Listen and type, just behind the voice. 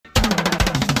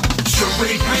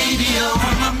Great radio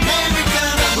from America,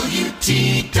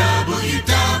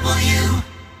 WTWW.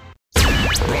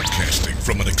 Broadcasting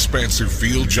from an expansive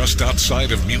field just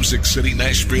outside of Music City,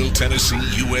 Nashville, Tennessee,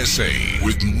 USA.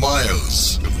 With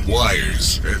miles of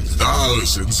wires and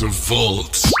thousands of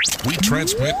volts. We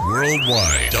transmit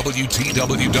worldwide.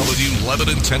 WTWW,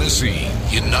 Lebanon, Tennessee,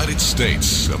 United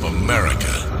States of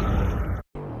America.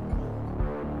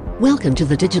 Welcome to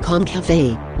the Digicom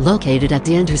Cafe, located at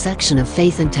the intersection of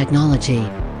faith and technology.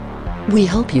 We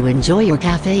hope you enjoy your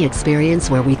cafe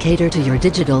experience where we cater to your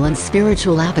digital and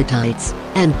spiritual appetites,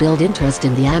 and build interest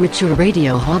in the amateur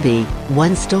radio hobby,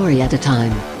 one story at a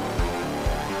time.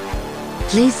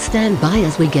 Please stand by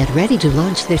as we get ready to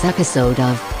launch this episode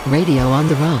of Radio on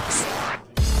the Rocks.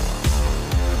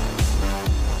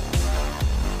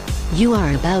 You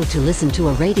are about to listen to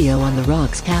a Radio on the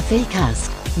Rocks Cafe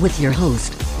cast, with your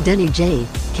host, Denny J,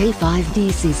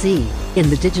 K5DCC, in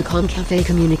the Digicom Cafe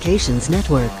Communications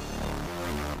Network.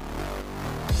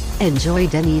 Enjoy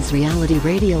Denny's reality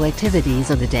radio activities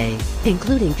of the day,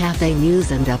 including cafe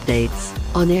news and updates,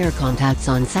 on-air contacts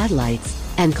on satellites,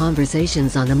 and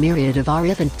conversations on a myriad of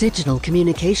RF and digital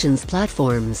communications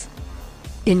platforms,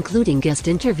 including guest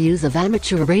interviews of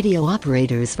amateur radio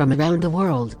operators from around the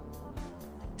world.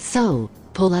 So,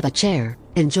 pull up a chair,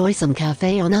 enjoy some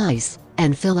cafe on ice,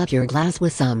 and fill up your glass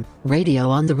with some Radio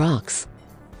on the Rocks.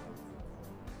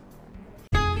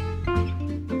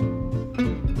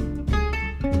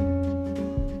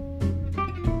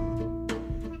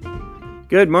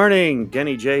 Good morning,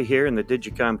 Denny J here in the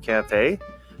Digicom Cafe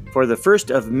for the first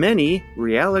of many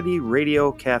Reality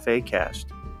Radio Cafe cast.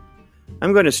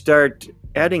 I'm going to start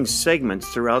adding segments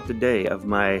throughout the day of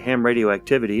my ham radio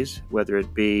activities, whether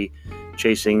it be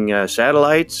chasing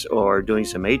satellites or doing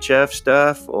some HF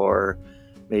stuff or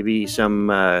maybe some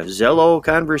Zello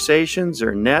conversations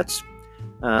or nets.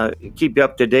 Keep you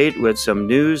up to date with some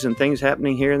news and things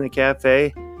happening here in the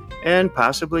cafe, and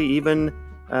possibly even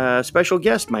a special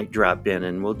guest might drop in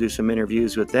and we'll do some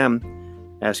interviews with them,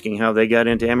 asking how they got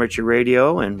into amateur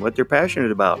radio and what they're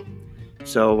passionate about.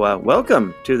 So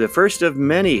welcome to the first of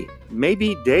many,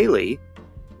 maybe daily,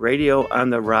 Radio on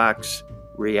the Rocks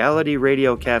Reality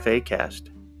Radio Cafe cast.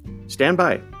 Stand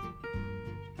by.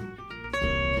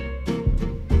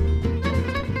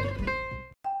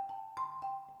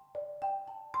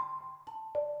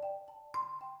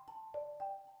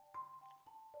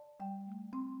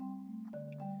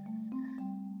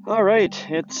 All right,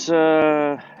 it's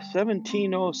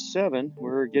 17:07.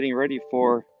 We're getting ready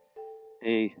for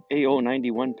a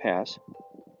AO91 pass.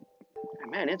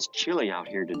 Man, it's chilly out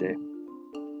here today.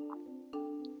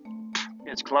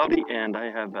 It's cloudy, and I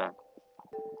have a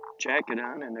jacket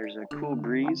on, and there's a cool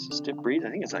breeze, stiff breeze. I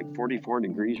think it's like 44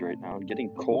 degrees right now, getting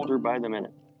colder by the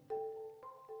minute.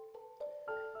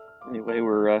 Anyway,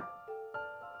 we're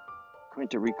going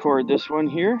to record this one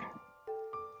here.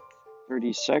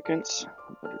 30 seconds.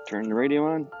 Better turn the radio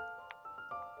on.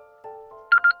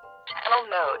 Channel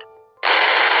mode.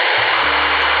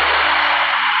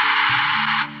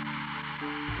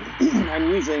 I'm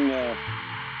using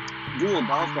dual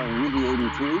Balfine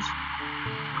UB82s,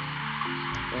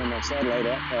 and my satellite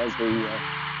app has the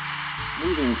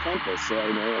moving compass, so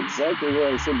I know exactly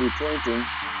where I should be pointing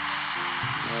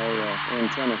my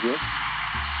antenna here.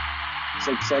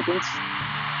 6 seconds.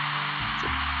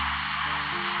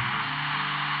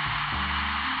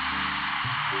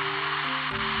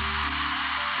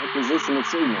 Acquisition of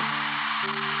signal.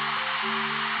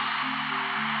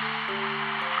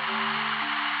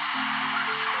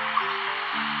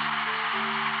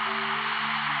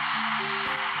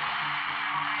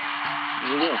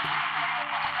 Here we go.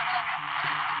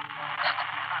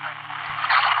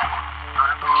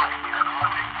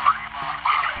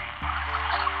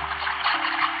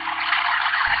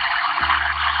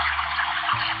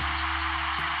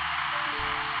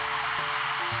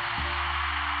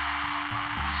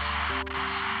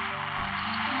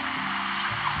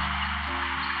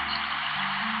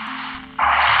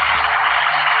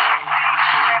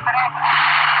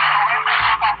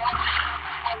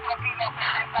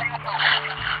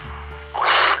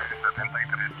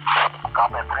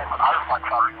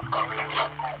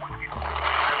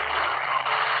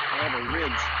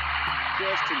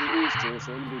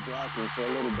 So it'll be blocking for a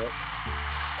little bit.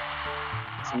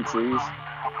 Some trees.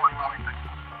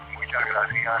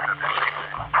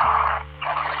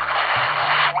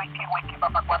 Wiki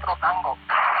Papa 4 Tango.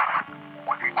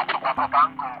 Wiki Papa 4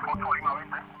 Tango, Foto Lima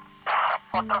 20.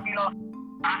 4 kilos.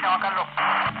 Chao, Carlos.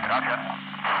 Gracias.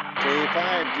 K5,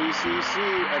 GCC,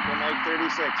 Echo Mike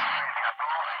 36.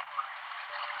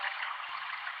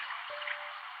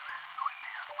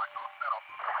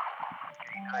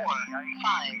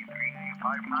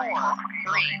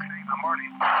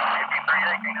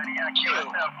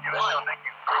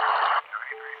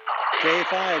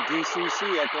 K5 DCC,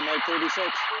 Echo Mike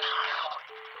 36.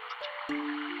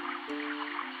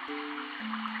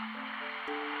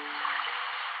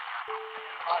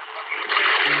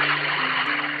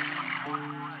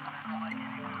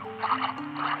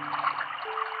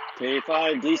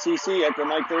 K5 DCC, Echo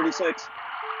Mike 36.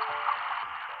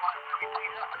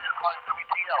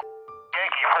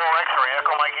 Yankee 4 X-ray,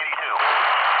 Echo Mike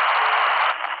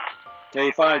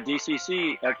 82. K5 DCC,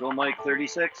 Echo Mike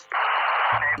 36.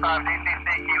 K5 DCC,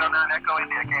 Kilo 9 Echo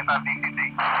India, K5 DCC.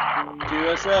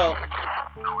 QSL.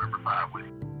 November 5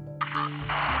 Whiskey.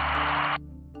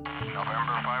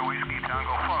 November 5 Whiskey,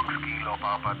 Tango Fox, Kilo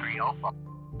Papa 3 Alpha.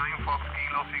 9 Fox,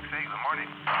 Kilo 68, good morning.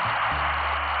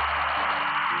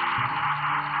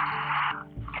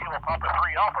 Kilo Papa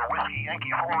 3 Alpha, Whiskey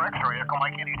Yankee 4 X-ray, Echo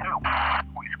Mike 82.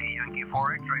 Whiskey Yankee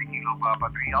 4 X-ray, Kilo Papa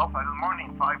 3 Alpha, good morning.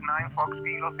 59 Fox,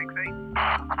 Kilo 68.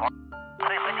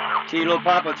 Kilo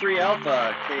Papa 3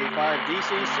 Alpha, K5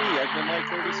 DCC, Echo Mike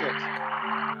 36.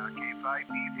 K5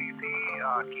 DCC,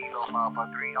 Kilo Papa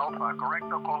 3 Alpha, correct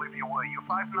the call if you will. You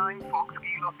 59 Fox,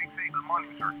 Kilo 68, good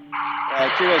morning, sir.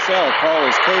 QSL, call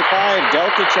is K5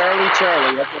 Delta Charlie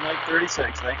Charlie, Echo Mike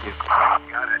 36, thank you. Got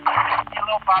it.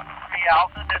 Kilo Papa 3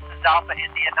 Alpha, this is Alpha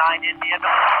India 9 India,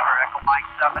 November, Echo Mike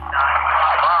 79.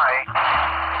 Bye.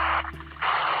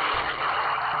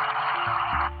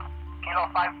 Kilo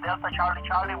 5 Delta Charlie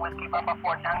Charlie, Whiskey Papa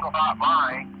 4 Tango,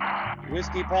 bye.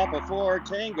 Whiskey Papa 4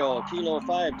 Tango, Kilo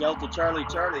 5 Delta Charlie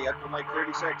Charlie, Echo Mike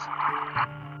 36.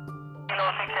 Kilo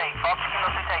 68, Fox,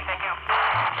 Kilo 68, thank you.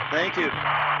 Thank you.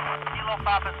 Kilo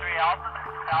Papa 3 Alpha,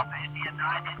 this is Alpha India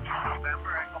 9 India,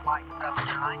 November, Echo Mike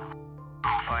 79.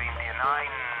 Alpha India 9,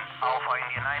 Alpha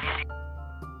India 9 India.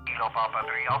 Kilo Papa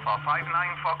 3 Alpha,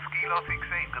 59 Fox, Kilo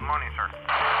 68, good morning, sir.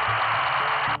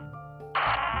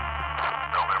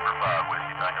 November 5,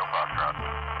 Whiskey Tango Foxtrot.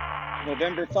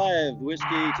 November 5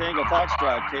 Whiskey Tango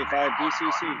Foxtrot, K5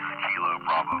 DCC. Kilo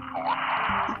Bravo 4.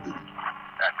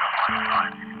 That's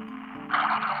fine.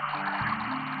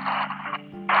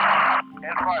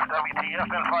 N5 WTF,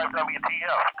 N5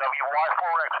 WTF,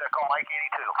 WY4X, Echo Mike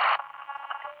 82.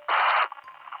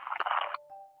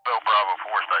 Bill Bravo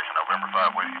 4 Station, November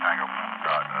 5, Whiskey Tango,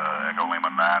 Echo Lima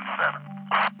 97.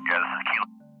 Yeah, this is Kilo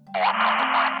 4, Papa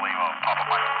Mike Lima, Papa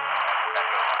Mike.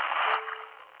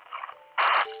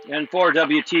 N4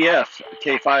 WTF,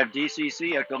 K5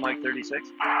 DCC, Echo Mike 36. K5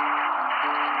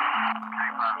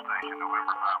 Station,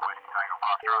 November 5, Whiskey Tango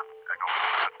Foxtrot, Echo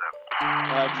Lima 97.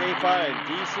 K5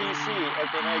 DCC,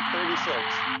 Echo Mike 36.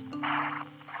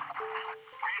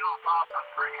 Kilo Papa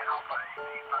 3 Alpha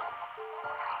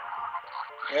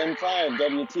 18. N5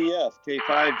 WTF, K5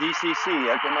 DCC,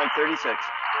 Echo Mike 36.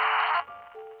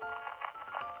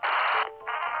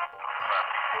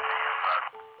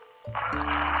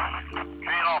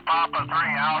 Kilo Papa 3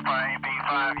 Alpha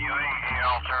AB5 UE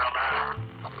Alter.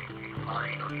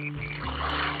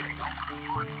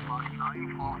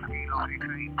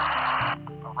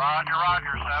 Roger,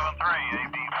 Roger, 7-3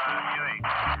 AB5 UE.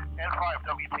 N5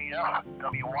 WTF,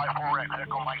 WY4X,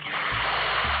 Echo Mike.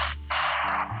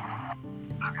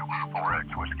 WY4X,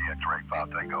 Whiskey X-Ray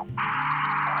 5 Tango.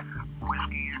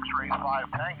 Whiskey X-Ray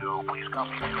 5 Tango, please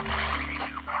copy QSL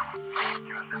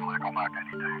Echo Mike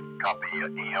 82. Copy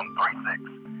EM36.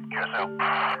 QSL.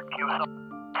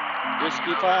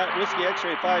 Whiskey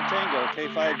X-Ray 5 Tango,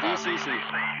 K5 DCC.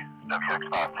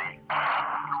 WX5T.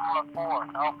 4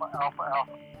 Alpha Alpha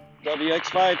Alpha.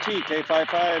 WX5T, K5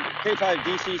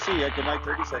 DCC, Echo Mike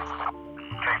 36.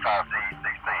 K5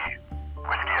 DCC.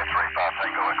 Whiskey X-Ray 5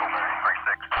 Tango, Echo Mary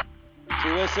 36.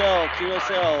 QSL,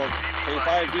 K5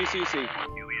 DCC.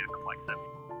 UE Echo Mike 7.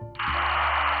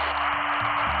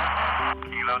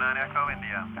 Kilo 9 Echo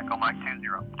India, Echo Mike 20.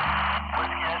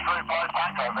 Whiskey X-Ray 5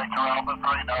 Tango, Victor Alpha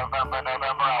 3, November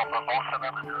Alpha, Boston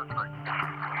Avenue 3.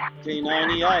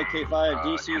 K9EI, K5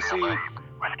 DCC.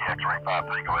 Whiskey X-Ray 5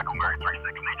 Tango, Echo Mary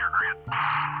 36, need your grid.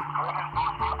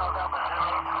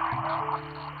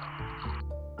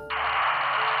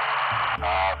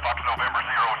 Fox November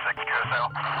 06, QSL.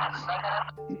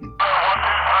 1, 2,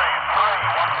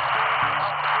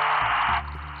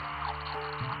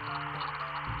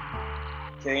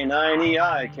 3,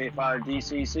 K9EI, K5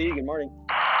 DCC, good morning.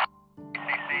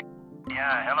 DCC.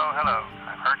 Yeah, hello.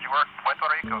 I've heard you work in Puerto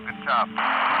Rico. Good job.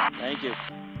 Thank you.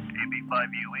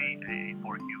 AB5UE,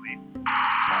 AA4QE.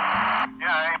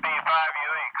 Yeah,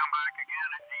 AB5UE. Come back again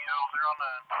at GL09.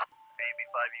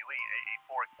 AB5UE,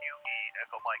 AA4QE,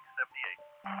 Echo Mike 78.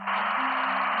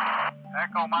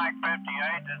 Echo Mike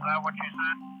 58, is that what you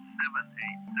said?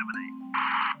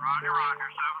 Roger, Roger,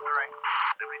 73.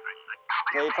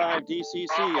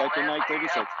 K5DCC, Echo Mike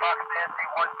 36. Fox Nancy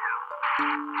 12.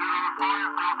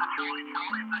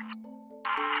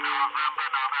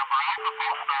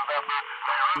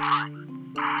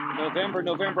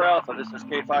 November Alpha, this is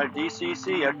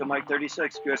K5DCC, Echo Mike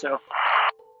 36, QSL. Whiskey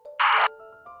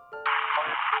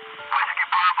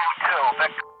Bravo 2,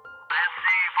 Vector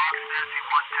Nancy, Fox Nancy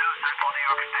 12, Central New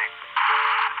York State.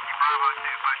 Whiskey Bravo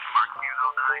 2, question mark, Kilo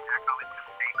 9, Echo into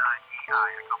state 9, EI,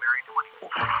 Echo Mary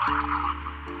 24.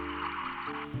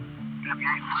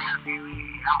 W8 Flash,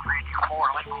 Alpha 84,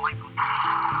 Lincoln.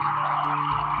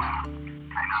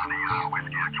 Hang on, the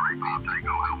Whiskey X-ray, Bob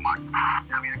Tango, how much?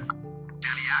 WX.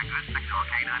 Yeah, good, 6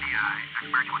 K90I,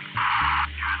 Echo Mary 20.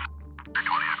 Good.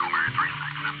 20, Echo Mary 36,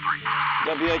 M3.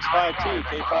 WX52,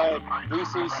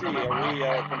 K5DCC, are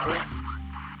we confirmed?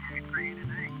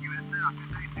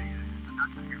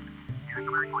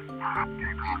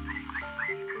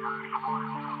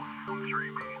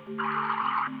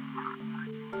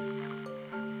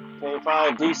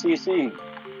 K5DCC.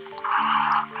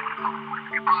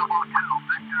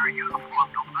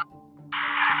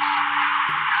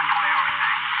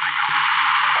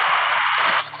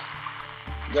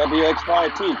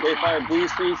 WX5T,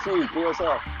 K5DCC,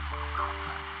 QSL.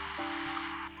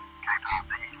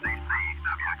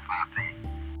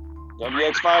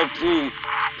 WX5T,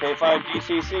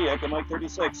 K5DCC, Echo Mike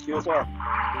 36, QSL.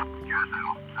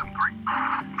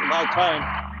 It's about time.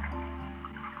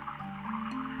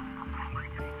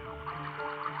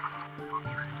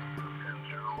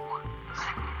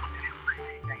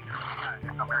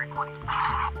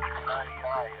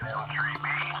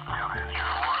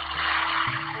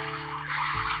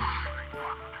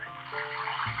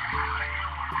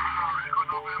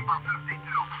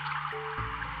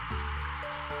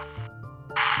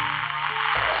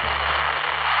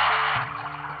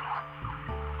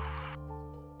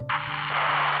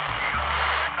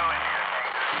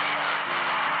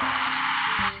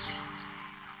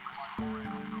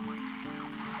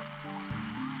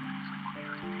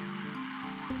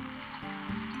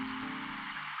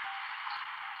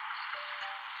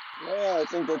 Well, I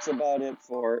think that's about it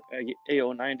for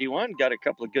AO91. Got a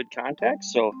couple of good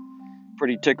contacts, so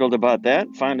pretty tickled about that.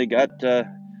 Finally got to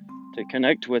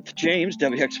connect with James,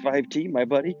 WX5T, my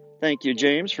buddy. Thank you,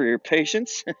 James, for your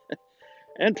patience.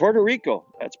 And Puerto Rico.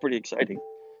 That's pretty exciting.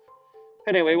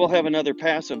 Anyway, we'll have another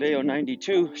pass of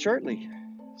AO92 shortly.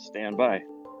 Stand by.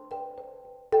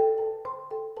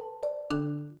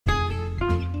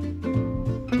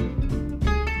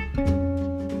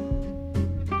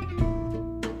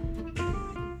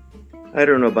 I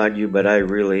don't know about you, but I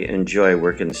really enjoy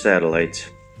working satellites.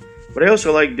 But I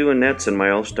also like doing nets in my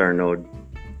All-Star node.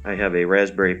 I have a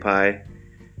Raspberry Pi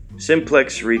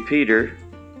simplex repeater,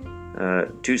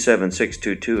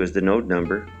 27622 is the node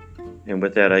number. And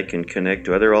with that I can connect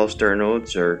to other All-Star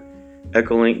nodes or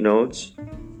Echolink nodes.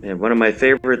 And one of my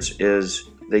favorites is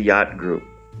the Yacht Group.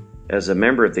 As a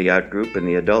member of the Yacht Group in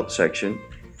the adult section,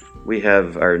 we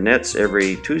have our nets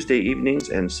every Tuesday evenings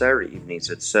and Saturday evenings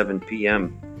at 7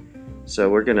 p.m. So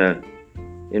we're going to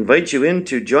invite you in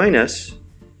to join us.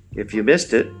 If you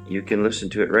missed it, you can listen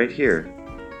to it right here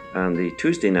on the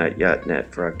Tuesday Night Yacht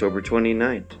Net for October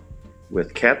 29th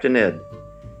with Captain Ed.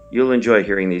 You'll enjoy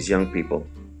hearing these young people.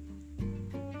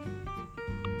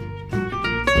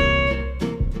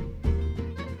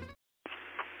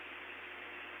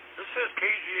 This is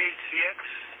KG8CX,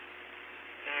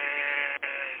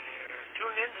 and you're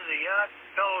tuned into the Yacht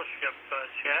Fellowship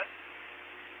chat.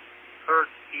 Heard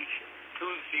each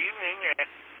Tuesday evening at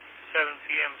 7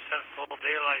 p.m. Central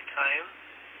Daylight Time.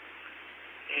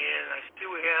 And I see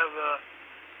we have a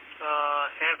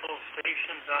handful of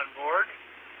stations on board,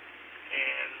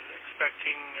 and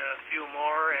expecting a few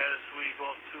more as we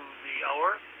go through the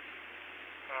hour.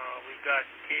 We've got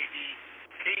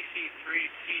KC3CDU,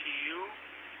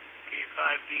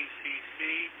 K5DCC,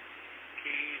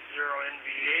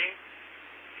 K0NVA,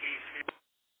 K3.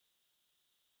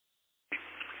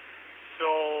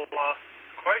 So,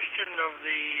 question of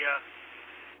the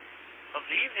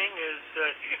evening is,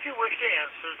 if you wish to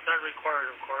answer, it's not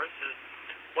required, of course, is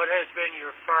what has been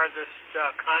your farthest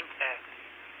contact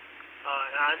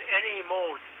on any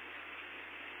mode?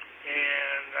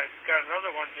 And I've got another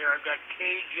one here. I've got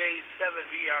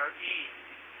KJ7VRE.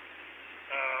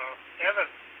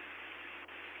 Evan.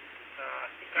 I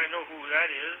think I know who that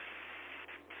is.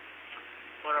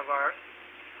 One of our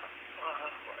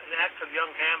an active young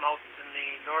ham out in the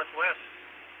northwest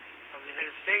of the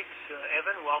United States.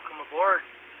 Evan, welcome aboard.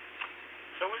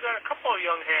 So we've got a couple of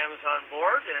young hams on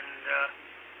board, and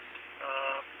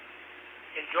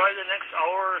enjoy the next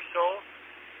hour or so,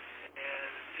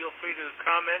 and feel free to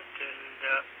comment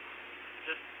and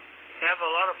just have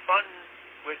a lot of fun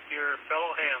with your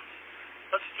fellow hams.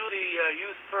 Let's do the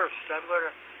youth first. I'm going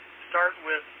to start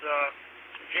with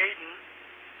Jaden.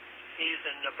 He's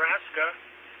in Nebraska,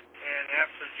 and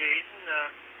after Jaden,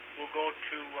 we'll go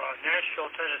to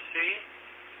Nashville, Tennessee.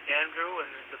 Andrew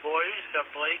and the boys,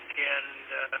 Blake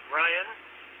and Ryan.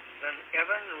 Then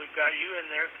Evan, we've got you in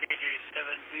there,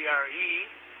 KJ7BRE.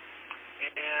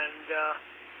 And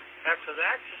after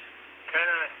that, just kind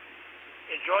of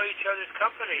enjoy each other's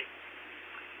company.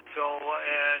 So,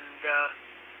 and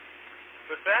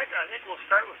with that, I think we'll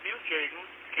start with you, Jaden,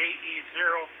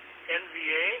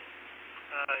 KE0NVA,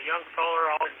 a young feller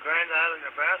out in Grand Island,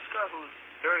 Nebraska, who's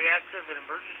very active in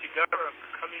emergency government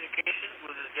communications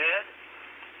with his dad.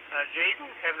 Jaden,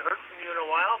 haven't heard from you in a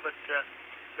while, but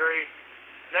very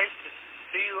nice to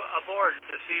see you aboard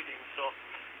this evening. So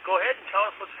go ahead and tell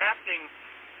us what's happening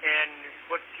and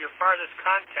what your farthest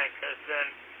contact has been.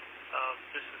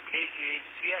 This is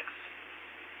KGHCX.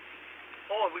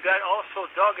 Oh, we got also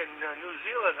Doug in New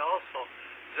Zealand also,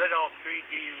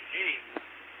 ZL3DUG.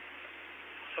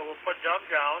 So we'll put Doug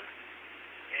down,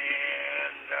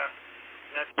 and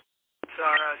that's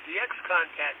our DX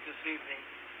contact this evening.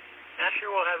 I'm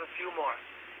sure we'll have a few more.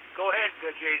 Go ahead,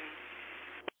 Jaden.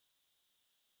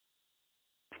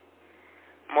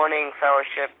 Morning,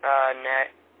 Fellowship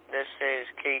Net. This is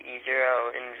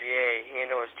KE0NVA.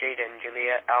 Handle is Jaden,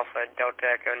 Juliet Alpha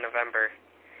Delta Echo November.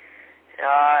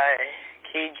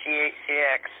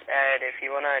 KG8CX, Ed, if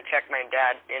you want to check my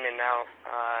dad in and out,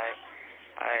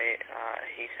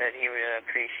 he said he would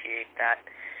appreciate that.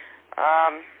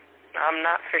 I'm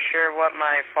not for sure what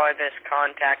my farthest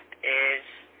contact is.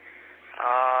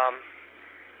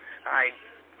 I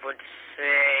would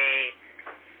say,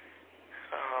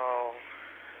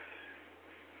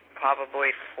 probably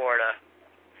Florida.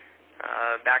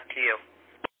 Back to you.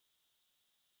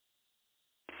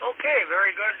 Okay,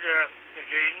 very good,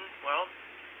 Jaden. Well,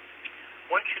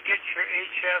 once you get your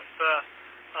HF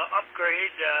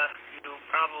upgrade, you'll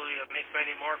probably make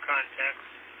many more contacts.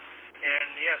 And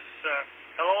yes,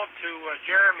 hello to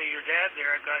Jeremy, your dad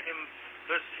there. I got him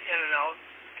listening in and out,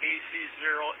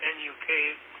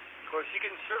 KC0NUK. Of course, he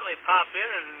can certainly pop in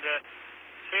and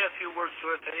say a few words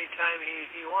to us anytime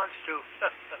he wants to.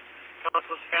 Tell us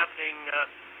what's happening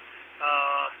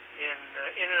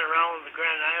in and around the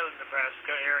Grand Island,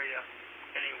 Nebraska area.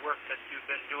 Any work that you've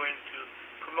been doing to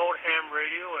promote ham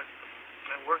radio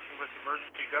and working with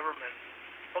emergency government.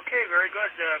 Okay, very good,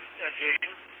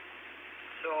 Jaden.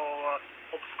 So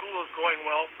hope school is going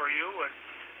well for you,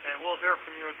 and we'll hear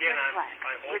from you again.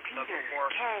 I hope before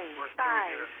we're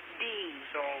through here.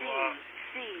 So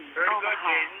very good,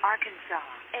 Jaden. Arkansas.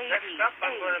 Next up,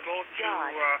 I'm going to go to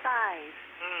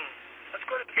let's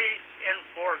go to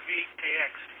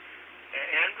KN4VKX.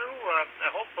 Andrew,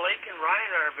 I hope Blake and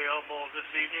Ryan are available this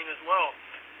evening as well,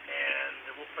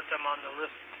 and we'll put them on the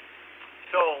list.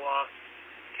 So,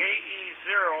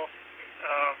 KE0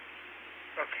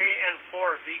 or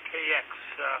KN4VKX.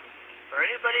 Or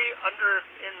anybody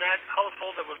in that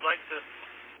household that would like to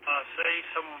say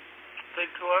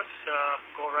something to us,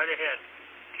 go right ahead.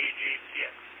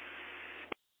 KGCX.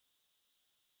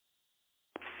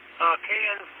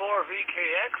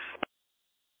 KN4VKX.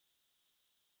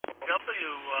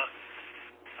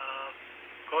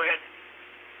 Go ahead.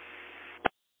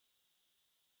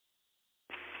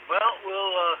 Well,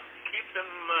 we'll keep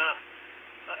them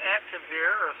active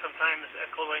here, or sometimes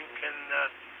Echolink can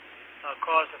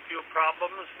cause a few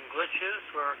problems and glitches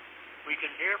where we can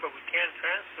hear but we can't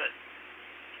transmit.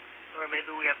 Or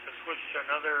maybe we have to switch to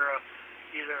another,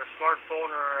 either a smartphone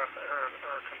or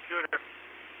a computer.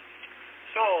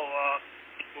 So,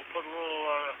 we'll put a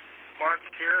little mark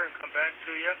here and come back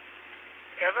to you.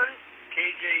 Evan,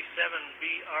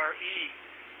 KJ7BRE.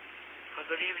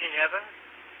 Good evening, Evan.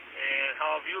 And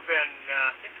how have you been?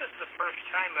 I think this is the first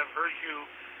time I've heard you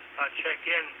check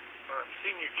in, or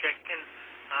seen you check in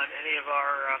on any of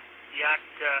our yacht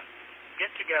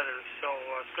get-togethers. So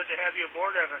it's good to have you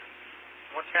aboard, Evan.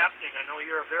 What's happening? I know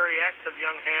you're a very active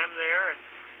young ham there, and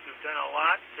you've done a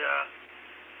lot.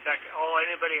 In fact, all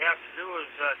anybody has to do is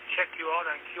check you out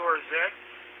on QRZ,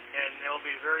 and they'll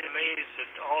be very amazed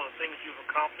at all the things you've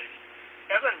accomplished.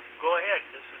 Evan, go ahead.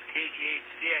 This is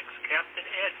KG8CX, Captain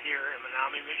Ed here in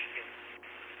Menominee, Michigan.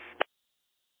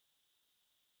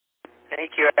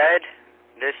 Thank you, Ed.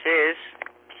 This is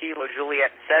Kilo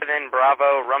Juliet 7,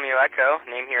 Bravo, Romeo Echo.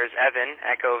 Name here is Evan,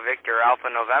 Echo Victor Alpha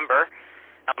November.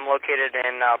 I'm located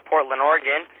in Portland,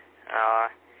 Oregon,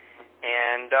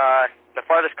 and the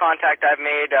farthest contact I've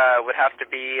made would have to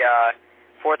be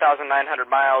 4,900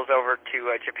 miles over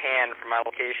to Japan for my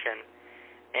location.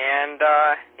 And,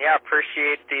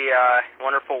 appreciate the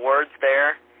wonderful words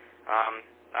there.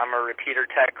 I'm a repeater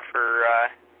tech for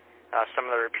some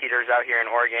of the repeaters out here in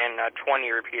Oregon,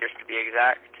 20 repeaters to be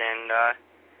exact. And I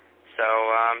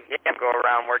go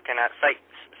around working at sites.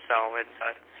 So it's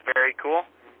very cool,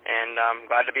 and I'm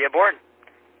glad to be aboard.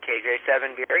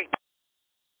 KJ7 Beery.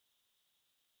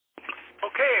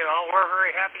 Okay, well, we're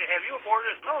very happy to have you aboard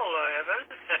as well, Evan.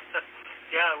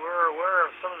 Yeah, we're aware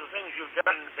of some of the things you've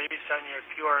done based on your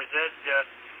QRZ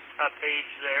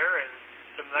page there, and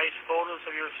some nice photos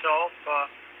of yourself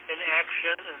in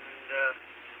action. And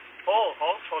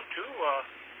also too,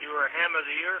 you were Ham of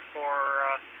the Year for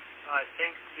I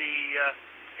think the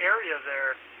area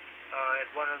there at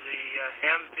one of the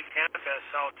Big Ham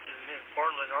Fests out in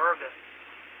Portland, Oregon,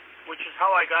 which is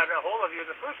how I got a hold of you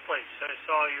in the first place. I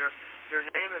saw your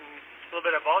name and a little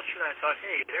bit about you, and I thought,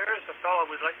 hey, there's a fellow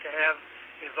we'd like to have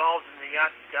involved in the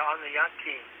yacht on the yacht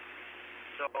team.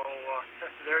 So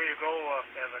there you go,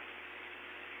 Evan.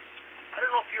 I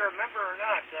don't know if you're a member or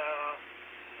not.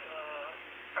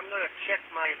 I'm going to check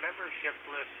my membership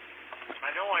list.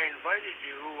 I know I invited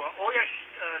you.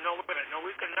 No, wait a minute. No,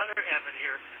 we've got another Evan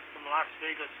here from Las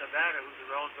Vegas, Nevada, who's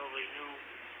a relatively new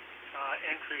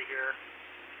entry here,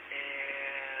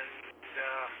 and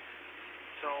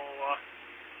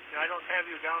I don't have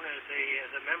you down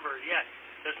as a member yet.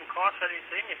 Doesn't cost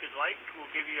anything. If you'd like,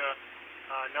 we'll give you a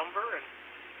number, and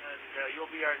you'll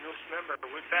be our newest member.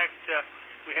 In fact,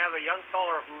 we have a young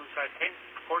feller who's, I think,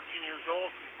 14 years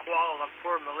old from Kuala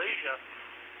Lumpur, Malaysia.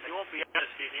 He won't be on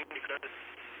this evening because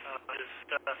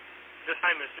this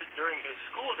time is during his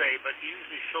school day, but he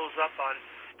usually shows up on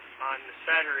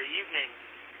Saturday evening,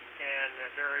 and a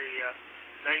very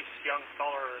nice young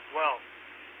feller as well.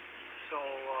 So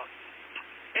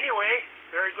anyway,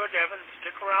 very good, Evan.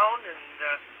 Stick around and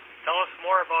tell us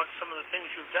more about some of the things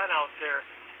you've done out there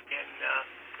in the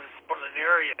Portland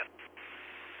area.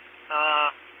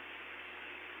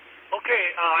 Okay,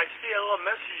 I see a little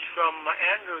message from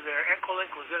Andrew there. Echolink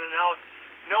was in and out.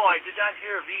 No, I did not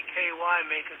hear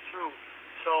VKY make it through.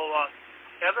 So,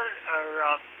 Evan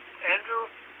or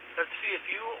Andrew, let's see if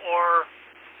you or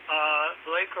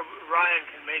Blake or Ryan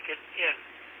can make it in.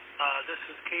 This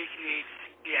is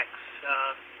KG8CX.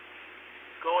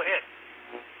 Go ahead.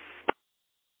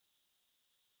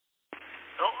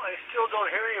 No, I still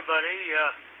don't hear anybody.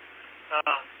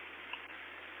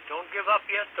 Don't give up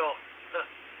yet, though.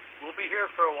 We'll be here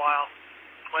for a while.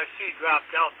 I see he dropped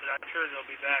out, but I'm sure they'll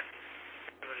be back.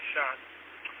 Give it a shot.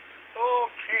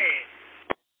 Okay.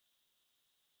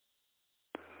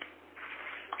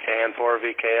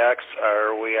 KN4VKX,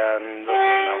 are we on the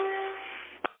now?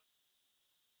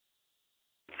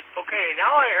 Okay,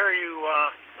 now I hear you,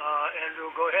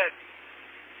 Andrew. Go ahead.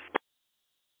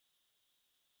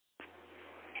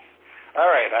 All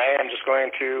right, I am just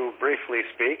going to briefly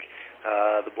speak.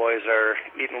 The boys are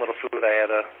eating a little food. I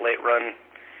had a late run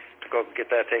to go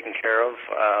get that taken care of,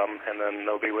 and then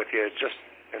they'll be with you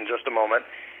in just a moment.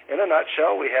 In a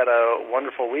nutshell, we had a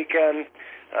wonderful weekend.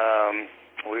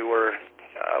 We were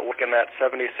working that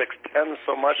 7610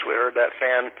 so much. We heard that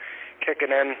fan kicking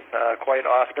in quite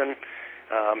often.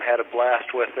 Had a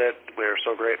blast with it. We were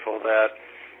so grateful that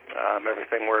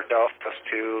everything worked out for us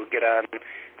to get on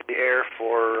the air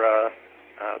for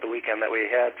the weekend that we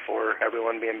had, for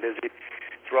everyone being busy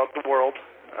throughout the world.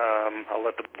 I'll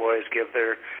let the boys give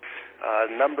their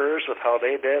numbers with how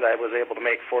they did. I was able to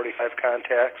make 45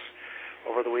 contacts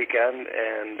over the weekend,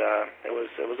 and it was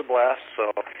a blast.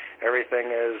 So everything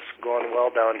is going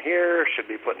well down here. Should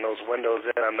be putting those windows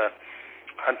in on the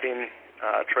hunting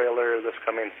trailer this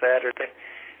coming Saturday.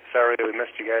 Sorry we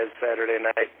missed you guys Saturday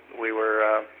night. We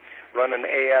were running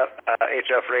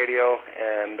HF radio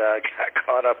and got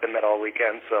caught up in that all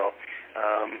weekend, so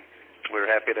we were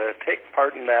happy to take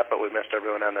part in that, but we missed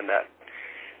everyone on the net.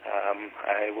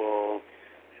 I will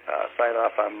sign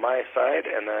off on my side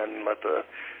and then let the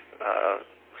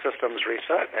systems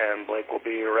reset, and Blake will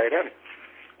be right in.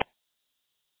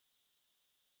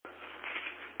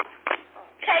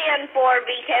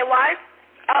 KN4VKY.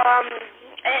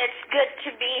 It's good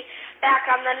to be back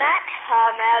on the net.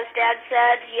 As Dad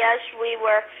said, yes, we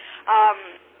were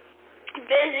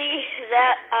busy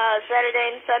that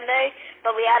Saturday and Sunday,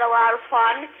 but we had a lot of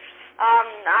fun.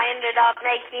 I ended up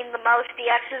making the most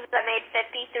DXs. I made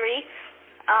 53.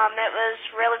 It was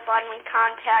really fun. We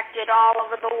contacted all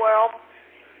over the world.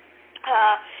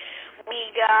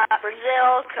 We got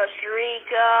Brazil, Costa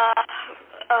Rica,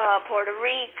 Puerto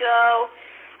Rico,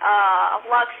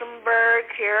 Luxembourg,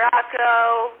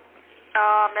 Curacao,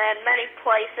 and many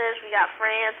places. We got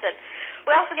France, and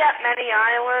We also got many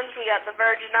islands. We got the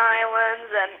Virgin Islands,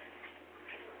 and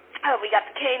we got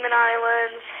the Cayman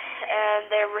Islands, and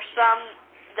there's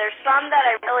some that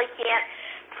I really can't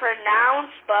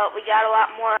pronounce, but we got a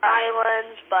lot more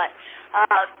islands. But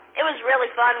it was really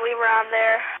fun. We were on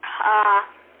there.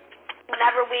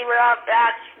 Whenever we were up,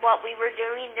 that's what we were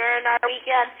doing during our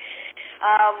weekend.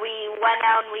 We went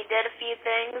out and we did a few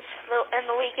things in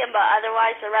the weekend, but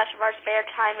otherwise the rest of our spare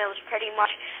time, it was pretty much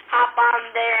hop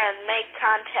on there and make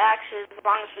contacts as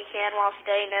long as we can while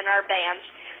staying in our bands.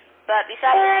 But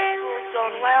besides that, school's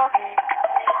going well,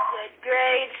 good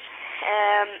grades,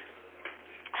 and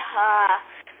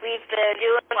we've been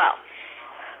doing well.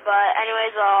 But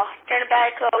anyways, I'll turn it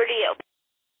back over to you.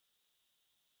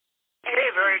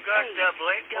 Hey, very good,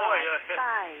 Blake. Boy,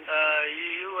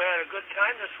 you had a good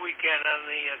time this weekend on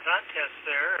the contest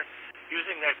there,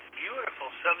 using that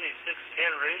beautiful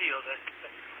 7610 radio that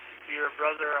your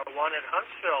brother won at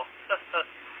Huntsville.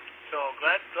 So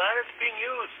glad it's being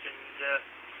used. And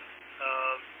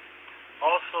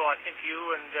also, I think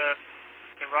you and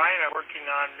Ryan are working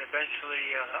on eventually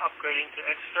upgrading to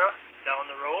extra down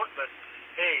the road. But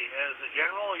hey, as a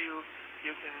general, you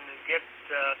can get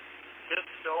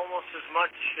just almost as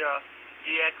much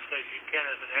DX as you can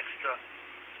as an extra.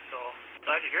 So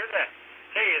glad to hear that.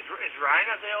 Hey, is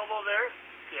Ryan available there?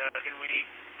 Yeah, can we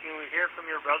hear from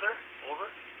your brother?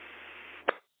 Over.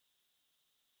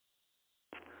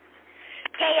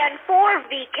 KN4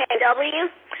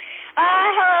 VKW.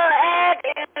 Hello, Ed,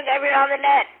 and everyone on the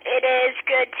net. It is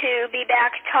good to be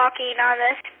back talking on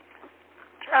this.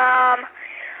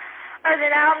 Other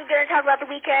than that, I'm going to talk about the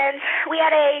weekend. We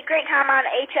had a great time on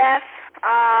HF.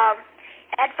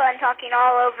 Had fun talking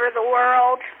all over the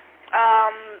world.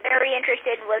 Very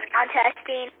interested was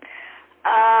contesting.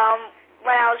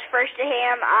 When I was first to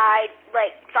him, I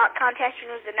thought contesting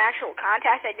was an actual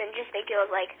contest. I didn't just think it was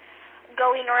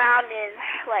going around and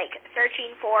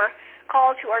searching for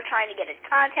calls who are trying to get a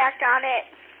contact on it.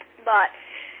 But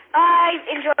I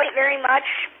enjoyed it very much.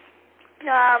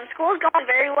 School's going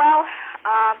very well.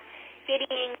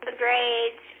 Getting the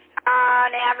grades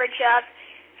on average of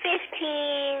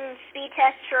 15. Speed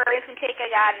tests for arithmetic, I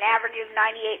got an average of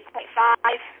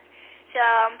 98.5. So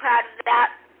I'm proud of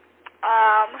that.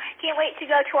 Can't wait to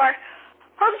go to our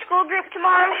homeschool group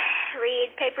tomorrow,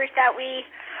 read papers that we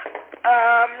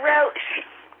wrote,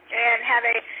 and have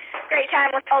a great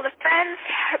time with all the friends.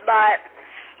 But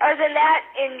other than that,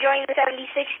 enjoying the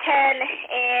 7610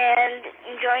 and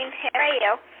enjoying the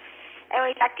radio. And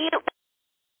we talk to you.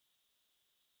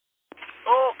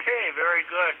 Okay, very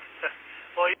good.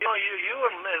 Well, you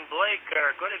and Blake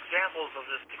are good examples of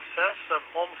the success of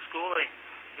homeschooling.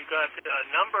 We've got a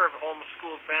number of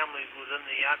homeschool families within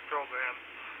the YAC program,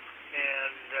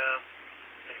 and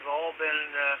they've all been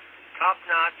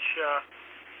top-notch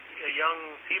young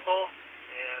people.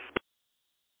 And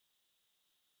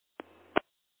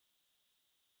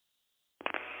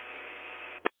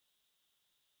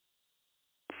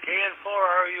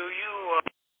KN4RUU.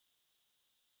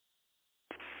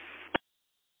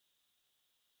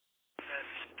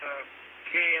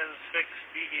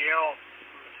 KN6BDL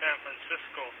from San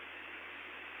Francisco.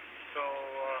 So,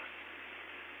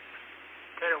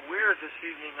 kind of weird this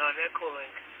evening on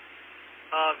Echolink.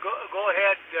 Go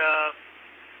ahead,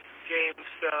 James,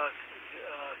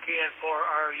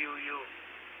 KN4RUU.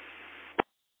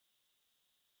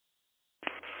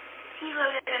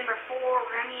 Kilo November 4,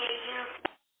 Romeo U.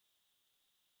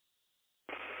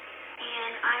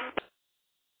 And I'm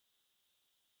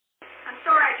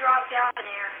sorry I dropped out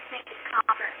there. I think this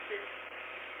conference is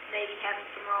maybe having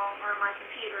some wrong, or my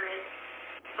computer is.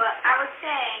 But I was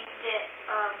saying that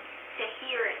to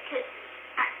hear it, because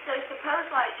so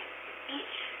suppose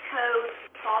each code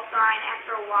call sign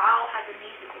after a while has a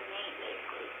musical name,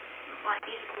 basically, like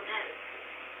musical notes.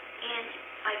 And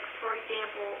for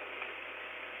example,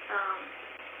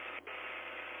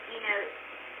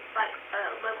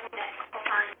 local net call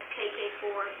sign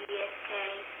KK4, BSK.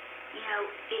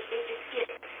 It just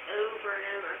gets over and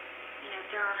over,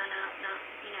 dun, and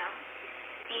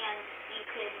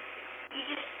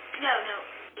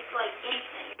it's like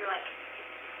instant. You're like,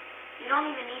 you don't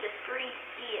even need a screen to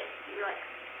see it. You're like,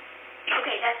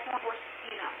 okay, that's more,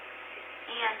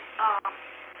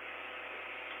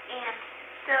 and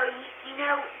so,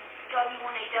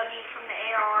 W1AW from the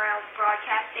ARRL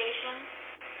broadcast station,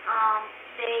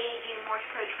 they do Morse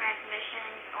code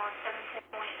transmissions on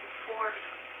 7.45,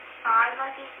 I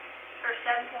think, or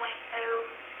 7.0,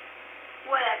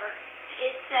 whatever.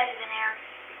 It says in there.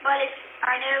 But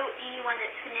I know anyone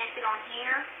that's connected on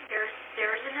here,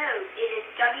 there's a node. It is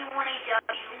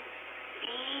W1AW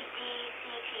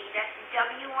BDCT. That's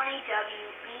W1AW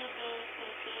BDCT.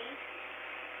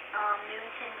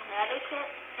 Bennington, Connecticut,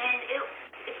 and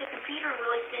it's a computer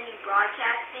really sending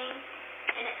broadcasting,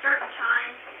 and at certain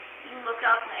times, you can look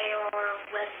up on the AOR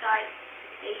website,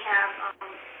 they have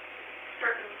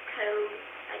certain codes,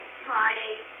 like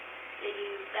Friday, they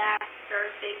do fast,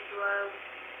 Thursday slow,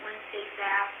 Wednesday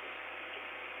fast,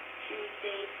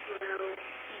 Tuesday slow,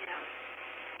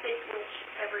 they switch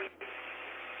every,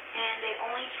 and they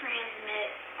only transmit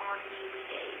on the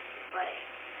weekdays, but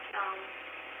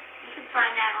you can find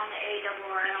that on the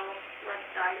ARRL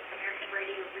website,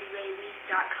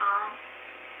 AmericanRadioRelayLeague.com,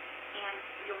 and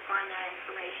you'll find that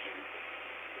information.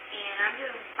 And I'm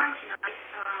doing fine tonight.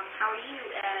 How are you,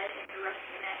 Ed, and the rest of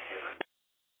the net?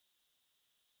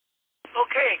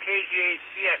 Okay,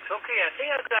 KGACX. Okay, I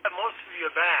think I've got most of you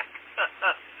back.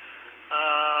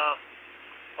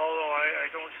 Although I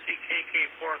don't see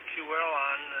KK4QL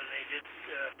on, and they did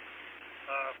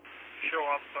show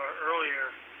up earlier.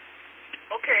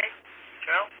 Okay,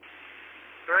 well,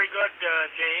 very good,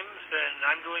 James, and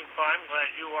I'm doing fine. I'm glad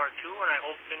you are too, and I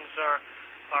hope things are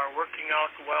working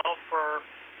out well for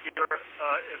your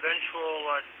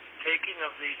eventual taking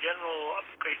of the general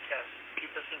upgrade test.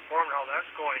 Keep us informed how that's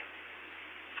going.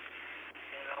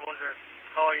 And I wonder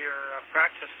how your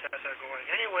practice tests are going.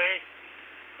 Anyway,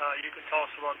 you can tell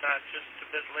us about that just a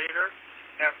bit later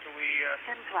after we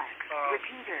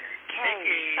take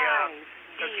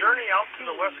a journey out to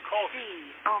the West Coast.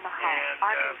 And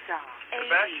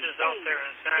Sebastian is out there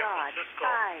in San Francisco.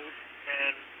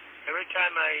 And every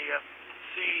time I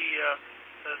see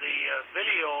the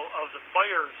video of the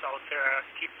fires out there, I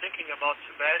keep thinking about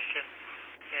Sebastian.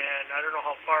 And I don't know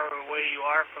how far away you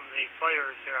are from the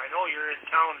fires there. I know you're in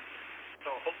town,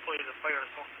 so hopefully the fires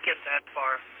won't get that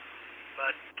far.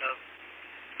 But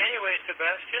anyway,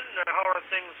 Sebastian, how are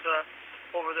things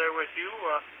over there with you?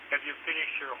 Have you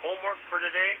finished your homework for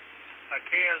today?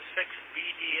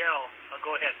 KN6BDL.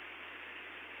 Go ahead.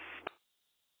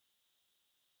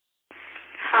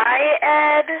 Hi,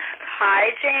 Ed.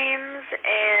 Hi, James.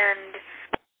 And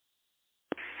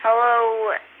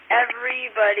hello,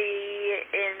 everybody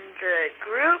in the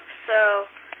group. So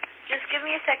just give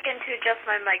me a second to adjust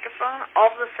my microphone.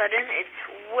 All of a sudden, it's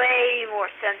way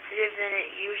more sensitive than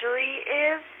it usually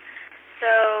is.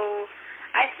 So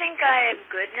I think I am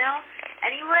good now.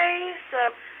 Anyway,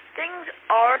 so things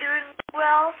are doing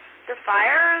well. The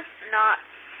fire's not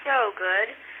so good.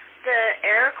 The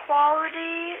air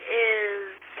quality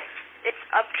it's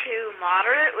up to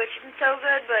moderate, which isn't so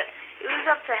good, but it was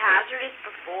up to hazardous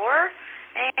before.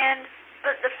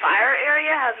 But the fire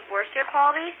area has worse air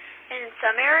quality. And in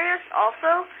some areas,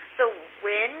 also, the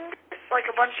wind, like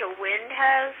a bunch of wind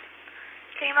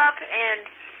came up, and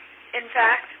in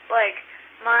fact, like,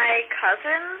 my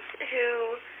cousins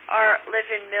who live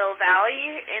in Mill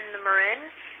Valley in the Marin,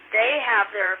 they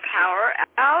have their power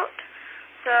out.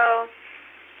 So,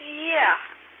 yeah,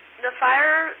 the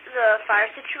fire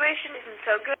situation isn't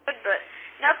so good, but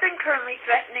nothing currently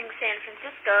threatening San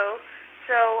Francisco,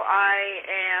 so I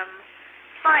am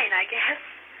fine, I guess.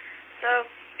 So,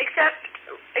 except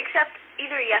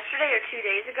either yesterday or 2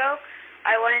 days ago,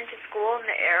 I went into school and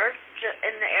the air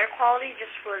quality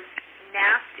just was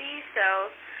nasty.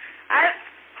 So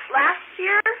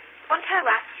one time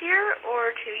last year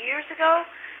or 2 years ago,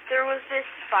 there was this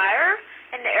fire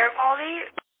and the air quality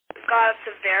got up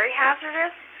to very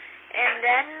hazardous, and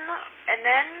then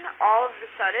all of a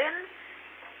sudden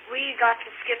we got to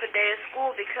skip a day of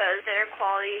school because the air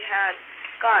quality had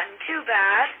gotten too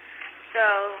bad.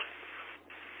 So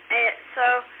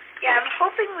yeah, I'm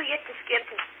hoping we get to skip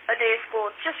a day of school,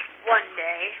 just one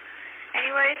day.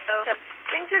 Anyway, so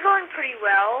things are going pretty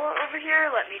well over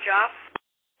here. Let me drop.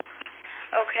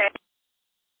 Okay,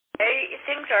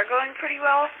 things are going pretty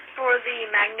well for the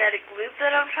magnetic loop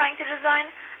that I'm trying to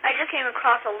design. I just came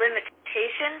across a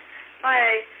limitation.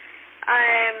 My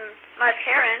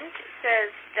parent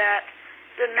says that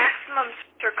the maximum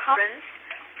circumference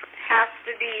has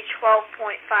to be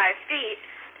 12.5 feet,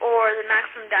 or the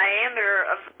maximum diameter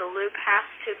of the loop has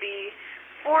to be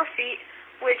 4 feet,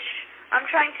 which I'm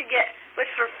trying to get,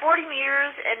 which for 40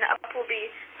 meters and up 40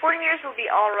 meters will be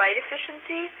all right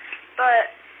efficiency, but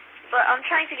I'm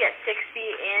trying to get 60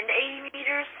 and 80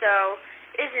 meters, so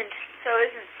isn't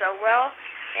so well,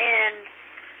 and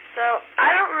so I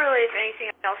don't really have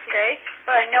anything else today,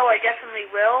 but I know I definitely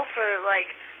will for like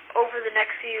over the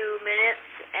next few minutes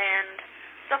and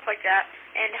stuff like that.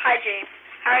 And hi, James.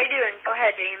 How are you doing? Go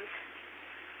ahead, James.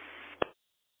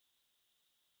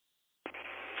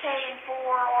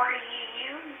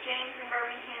 KN4RUU, James in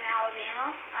Birmingham,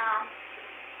 Alabama.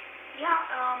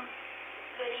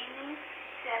 Good evening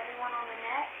to everyone on the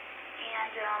net.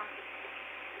 And,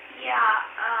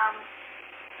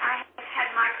 I have had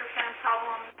my microphone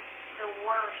problem the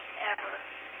worst ever.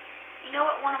 You know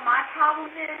what one of my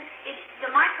problems is?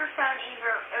 The microphone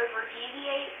either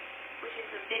over-deviates, which is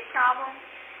a big problem,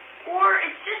 or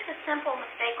it's just a simple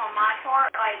mistake on my part,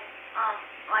 like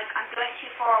I'm going too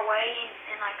far away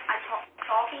and like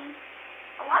talking.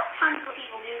 A lot of times what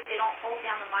people do is they don't hold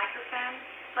down the microphone,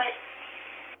 but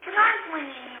sometimes when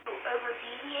you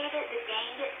over-deviate it, the gain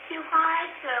gets too high.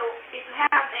 So if you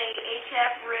have a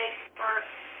HF rig or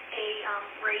a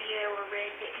radio or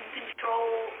rig that can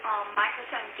control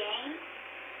microphone gain,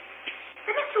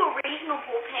 set it to a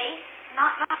reasonable pace,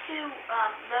 not too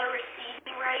low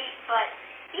receiving rate, but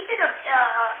keep it a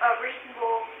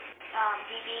reasonable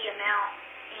dB amount,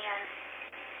 and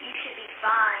you should be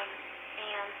fine.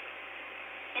 And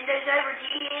in those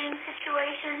over-deviating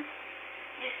situations,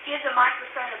 just give the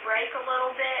microphone a break a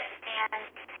little bit, and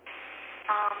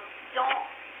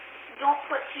don't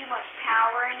put too much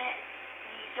power in it.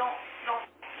 You don't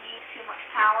use too much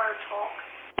power or talk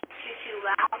too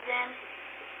loud then.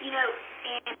 You know,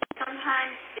 and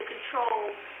sometimes the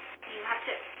controls, you have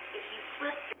to, if you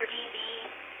flip your dB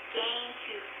gain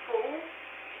to full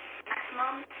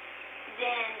maximum,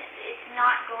 then it's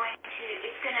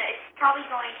probably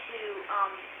going to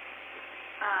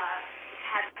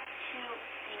have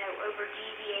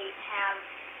over-deviate, have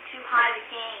too high the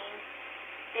gain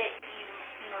that you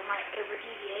might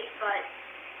over-deviate,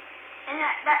 and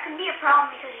that can be a problem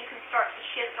because you can start to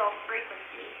shift off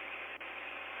frequency.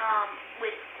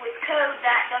 With code,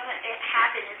 that doesn't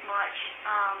happen as much,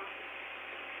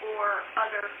 or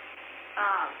other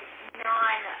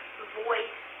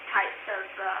non-voice types of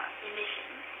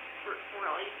emissions,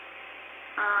 really.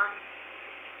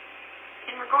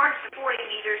 In regards to 40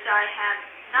 meters, I have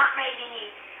not made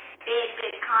any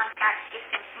big contacts, just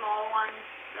some small ones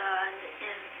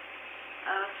in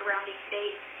surrounding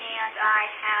states, and I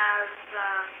have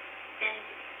been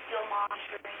still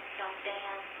monitoring some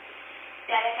bands,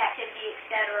 static activity,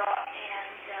 etc.,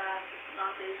 and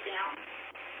log those down.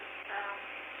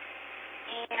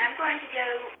 And I'm going to go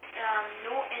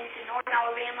into northern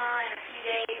Alabama in a few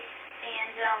days,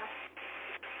 and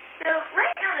so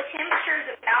right now the temperature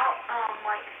is about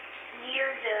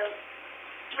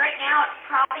right now it's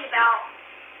probably about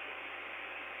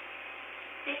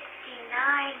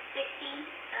 69, 60.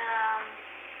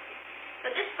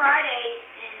 But this Friday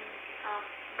in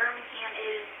Birmingham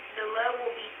the low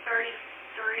will be 33,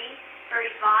 35,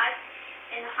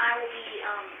 and the high will be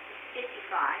 55.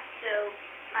 So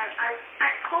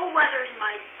cold weather is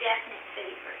my definite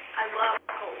favorite. I love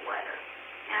cold weather,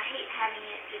 and I hate having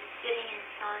it just sitting in the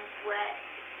sun, wet.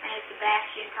 I know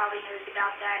Sebastian probably knows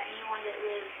about that. Anyone that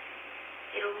lives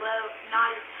at a low,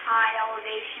 not as high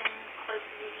elevation, close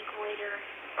to the equator,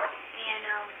 and I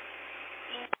know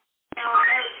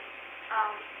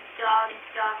Doug and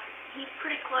stuff. He's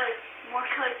pretty close, more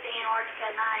close to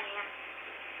Antarctica than I am.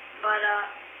 But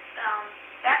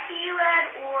back to you,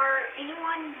 Ed, or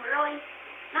anyone really.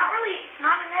 Not really. It's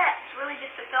not a net. It's really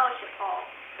just a fellowship hall.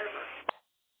 Over.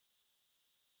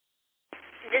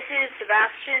 This is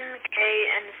Sebastian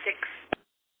KN6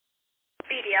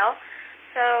 BDL.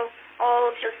 So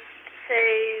I'll just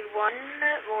say one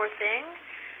more thing.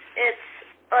 It's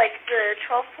like the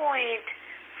 12.5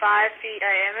 feet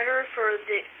diameter for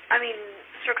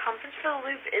circumference for the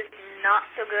loop is not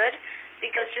so good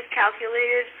because just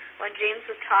calculated when James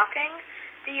was talking,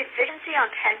 the efficiency on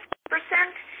 10%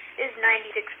 is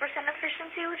 96%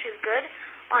 efficiency, which is good.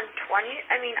 On 10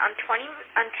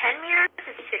 meters,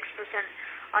 it's 6%.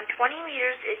 On 20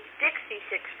 meters, it's 66%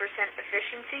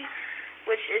 efficiency,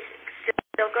 which is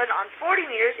still good. On 40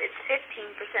 meters, it's 15%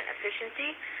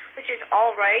 efficiency, which is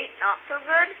all right, not so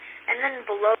good. And then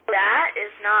below that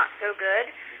is not so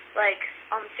good. Like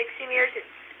on 60 meters, the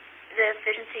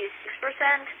efficiency is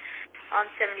 6%. On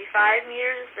 75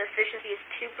 meters, the efficiency is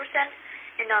 2%.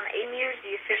 And on 8 meters,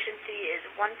 the efficiency is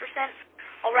 1%.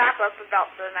 I'll wrap up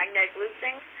about the magnetic loop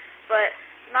things, but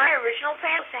my original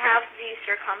plan was to have the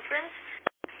circumference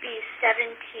be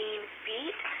 17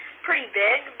 feet. Pretty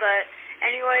big, but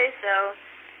anyway, so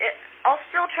I'll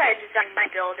still try to design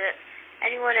and build it.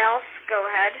 Anyone else? Go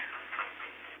ahead.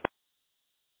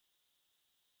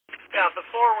 Yeah,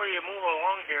 before we move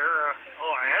along here,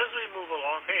 as we move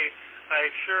along, hey,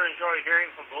 I sure enjoy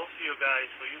hearing from both of you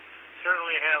guys. So you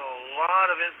certainly have a lot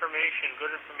of information,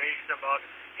 good information about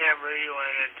ham radio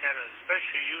and antennas,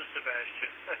 especially you,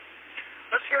 Sebastian.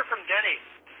 Let's hear from Denny,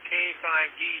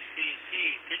 K5DCC,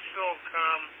 Digicom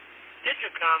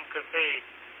Cafe.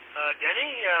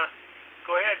 Denny,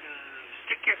 go ahead and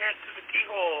stick your head through the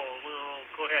keyhole. We'll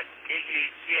go ahead,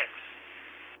 KGCX.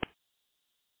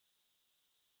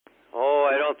 Oh,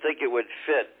 I don't think it would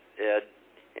fit, Ed.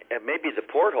 maybe the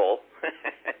porthole.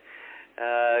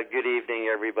 Good evening,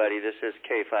 everybody. This is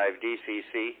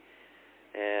K5DCC,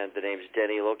 and the name's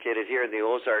Denny, located here in the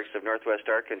Ozarks of Northwest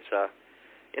Arkansas.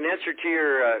 In answer to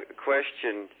your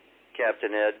question,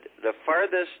 Captain Ed, the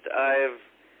farthest I've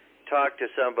talked to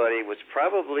somebody was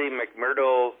probably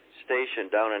McMurdo Station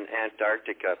down in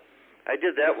Antarctica. I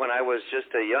did that when I was just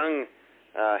a young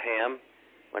ham,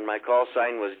 when my call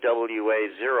sign was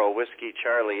WA0, Whiskey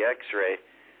Charlie X-Ray,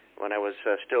 when I was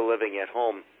still living at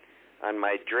home on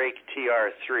my Drake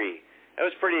TR3. That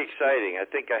was pretty exciting. I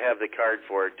think I have the card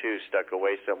for it, too, stuck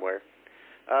away somewhere.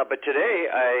 But today,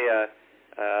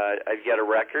 I've got a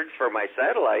record for my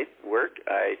satellite work.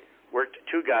 I worked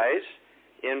 2 guys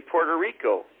in Puerto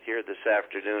Rico here this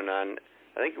afternoon on,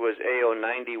 I think it was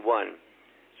AO91.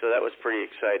 So that was pretty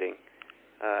exciting.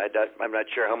 I'm not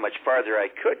sure how much farther I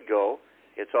could go.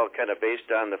 It's all kind of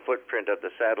based on the footprint of the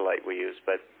satellite we use.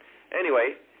 But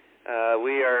anyway,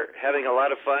 we are having a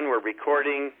lot of fun. We're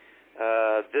recording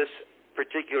this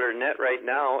particular net right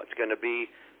now. It's going to be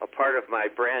a part of my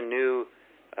brand new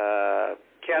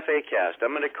Cafe Cast.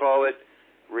 I'm going to call it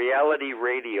Reality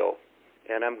Radio,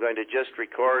 and I'm going to just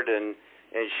record and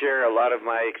share a lot of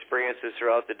my experiences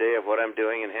throughout the day of what I'm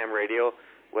doing in ham radio,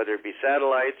 whether it be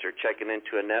satellites or checking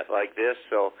into a net like this.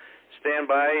 So stand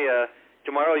by.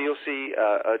 Tomorrow you'll see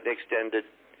an extended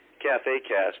Cafe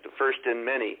Cast, first in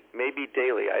many, maybe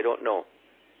daily, I don't know.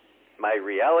 My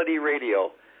Reality Radio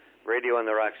on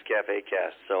the Rocks Cafe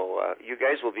Cast. So you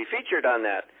guys will be featured on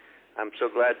that. I'm so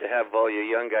glad to have all you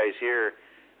young guys here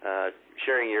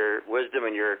sharing your wisdom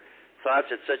and your thoughts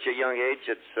at such a young age.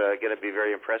 It's going to be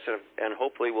very impressive, and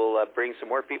hopefully we'll bring some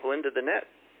more people into the net.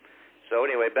 So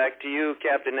anyway, back to you,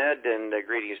 Captain Ed, and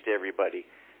greetings to everybody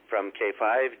from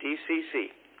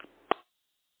K5DCC.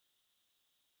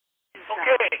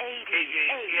 Okay,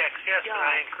 KJCX, yes, and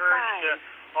I encourage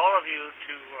all of you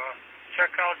to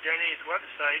check out Denny's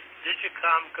website,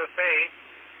 Digicom Cafe,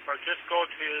 or just go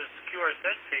to his QRZ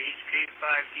page,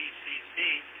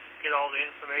 K5DCC, get all the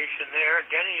information there.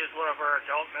 Denny is one of our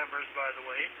adult members, by the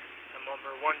way,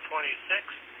 number 126.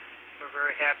 We're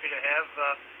very happy to have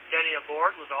Denny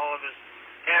aboard with all of his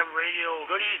ham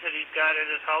radio goodies that he's got in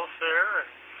his house there,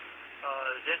 and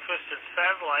his interest in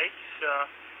satellites.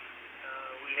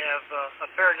 We have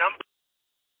a fair number of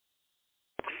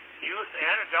youth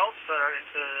and adults that are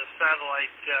into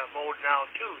satellite mode now,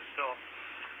 too, so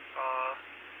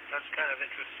that's kind of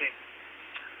interesting.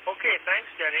 Okay, thanks,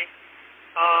 Denny.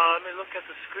 Let me look at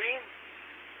the screen.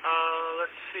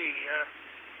 Let's see.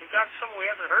 We've got someone we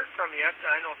haven't heard from yet.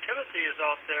 I know Timothy is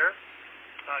out there,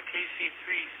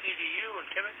 KC3CDU, and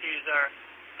Timothy is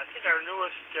I think our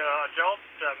newest adult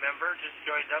member, just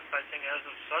joined up, I think, as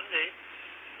of Sunday.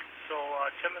 So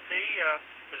Timothy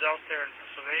is out there in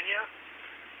Pennsylvania.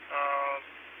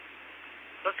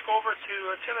 Let's go over to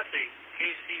Timothy,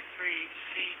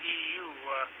 KC3CDU.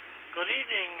 Good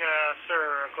evening,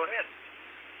 sir. Go ahead.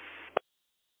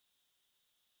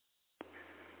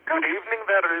 Good evening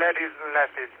there, ladies and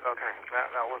lassies. Okay,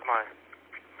 that was my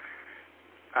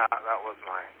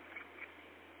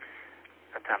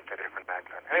attempt at a different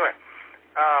accent. Anyway,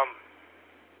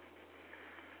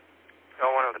 so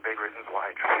one of the big reasons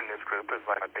why I joined this group is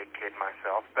like a big kid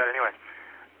myself. But anyway,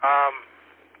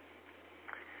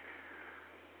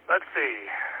 let's see.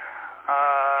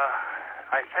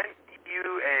 I sent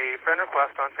you a friend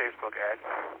request on Facebook, Ed.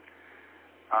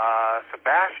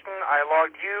 Sebastian, I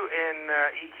logged you in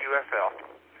EQSL.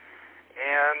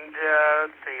 And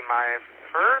let's see, my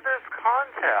furthest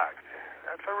contact.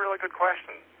 That's a really good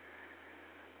question.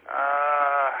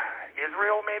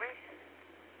 Israel, maybe?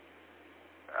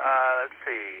 Let's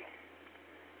see.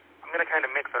 I'm going to kind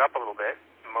of mix it up a little bit.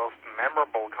 Most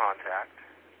memorable contact.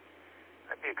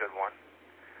 That'd be a good one.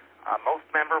 Most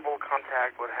memorable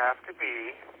contact would have to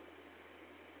be...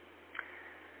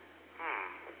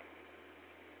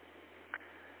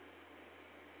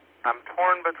 I'm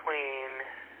torn between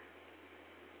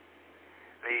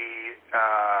the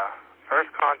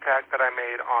first contact that I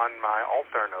made on my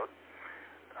All-Star note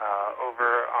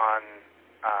over on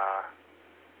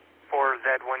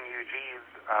 4Z1UG's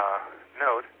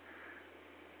node,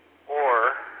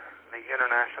 or the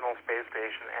International Space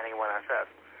Station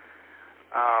NE1SS.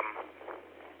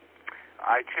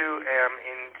 I too am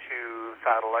into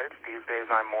satellites. These days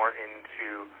I'm more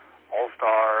into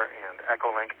All-Star and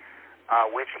Echolink,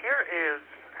 which here is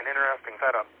an interesting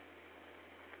setup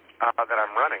that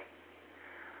I'm running.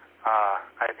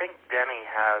 I think Denny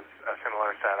has a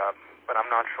similar setup, but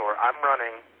I'm not sure. I'm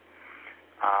running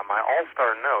my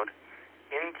All-Star node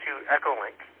into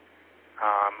Echolink.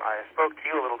 I spoke to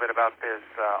you a little bit about this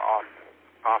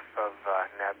off of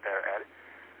net there, Ed,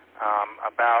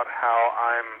 about how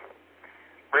I'm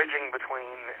bridging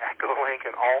between Echolink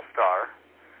and All-Star.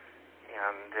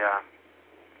 And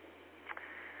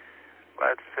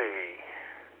let's see.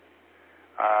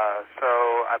 So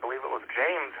I believe it was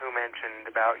James who mentioned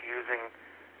about using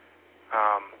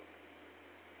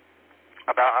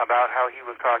about how he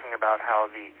was talking about how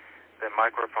the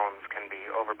microphones can be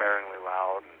overbearingly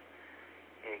loud and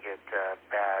you get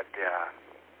bad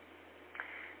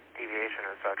deviation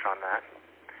and such on that.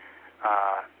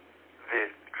 The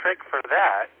trick for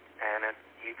that, and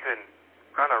you can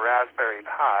run a Raspberry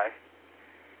Pi,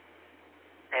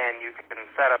 and you can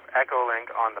set up Echolink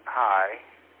on the Pi,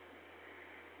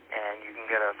 and you can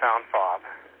get a sound fob,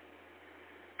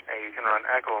 and you can run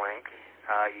Echolink.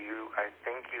 I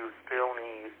think you still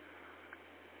need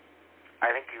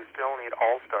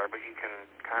All-Star, but you can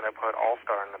kind of put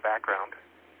All-Star in the background.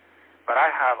 But I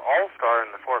have All-Star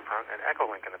in the forefront and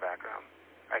Echolink in the background.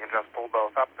 I can just pull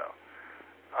both up, though.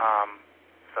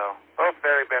 So both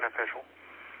very beneficial.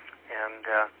 And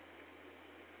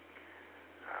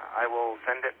I will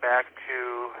send it back to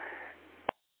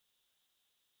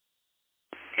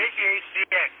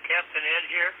KGACX, Captain Ed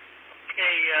here.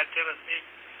 Okay, Timothy.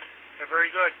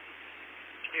 Very good.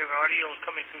 Your audio is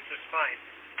coming through just fine.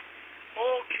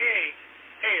 Okay.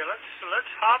 Hey,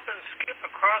 let's hop and skip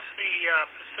across the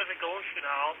Pacific Ocean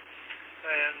now.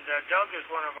 And Doug is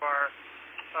one of our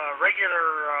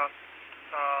regular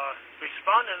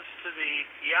respondents to the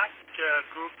yacht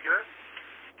group here.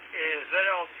 Is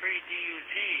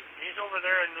ZL3DUG. He's over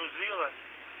there in New Zealand.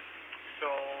 So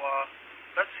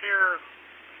let's hear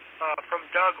from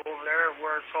Doug over there,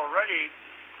 where it's already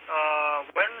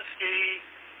Wednesday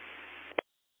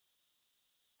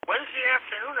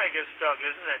afternoon, I guess, Doug,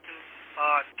 isn't it?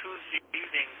 Tuesday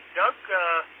evening. Doug,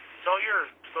 it's all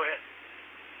yours. Go ahead.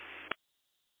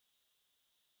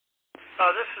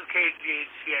 This is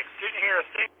KGHCX. Didn't hear a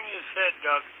thing you said,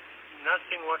 Doug.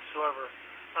 Nothing whatsoever.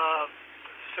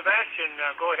 Sebastian,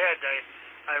 go ahead.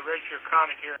 I read your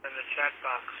comment here in the chat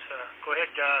box. Go ahead,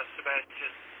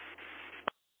 Sebastian.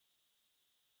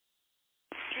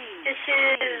 This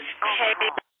is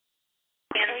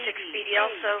KN6BDL.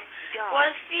 So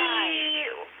was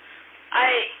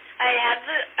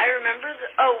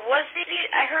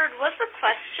was the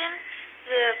question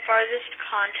the farthest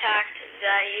contact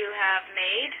that you have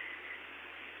made?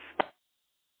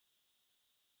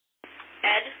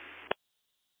 Ed?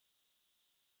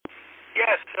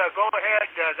 Yes, go ahead.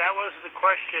 That was the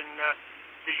question.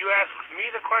 Did you ask me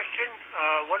the question?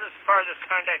 What is the farthest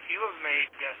contact you have made,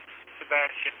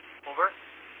 Sebastian? Over.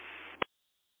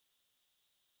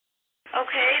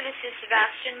 Okay, this is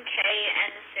Sebastian,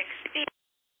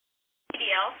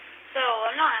 KN6BDL. So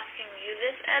I'm not asking you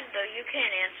this, Ed, though you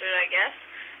can answer it, I guess.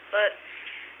 But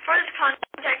farthest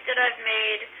contact that I've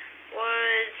made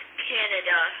was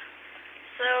Canada.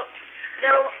 So,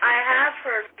 though I have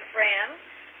heard France,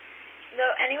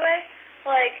 though anyway,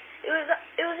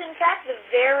 it was in fact my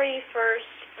very first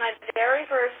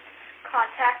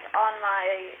contact on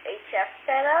my HF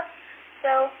setup.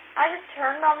 So I just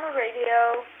turned on the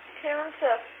radio, tuned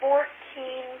to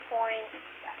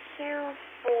 14.240,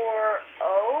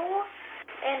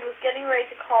 and was getting ready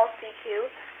to call CQ,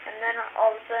 and then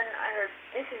all of a sudden I heard,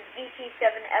 this is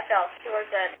VC7FL,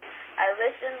 towards that. I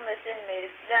listened,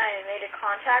 then I made a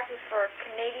contact with for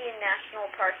Canadian National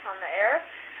Parks on the air,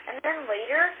 and then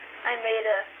later I made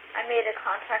a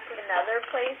contact with another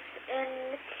place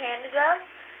in Canada.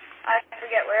 I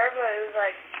forget where, but it was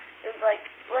like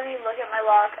let me look at my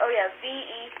log. Oh yeah,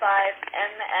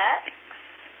 VE5MX.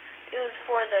 It was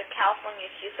for the California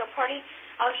QSO party.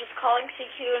 I was just calling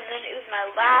CQ, and then it was my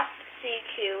last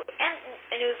CQ, and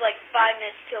it was like 5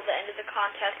 minutes till the end of the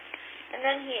contest, and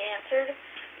then he answered.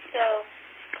 So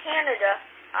Canada,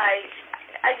 I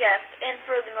guess, and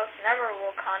for the most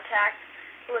memorable contact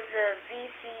was the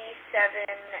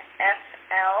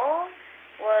VC7FL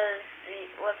was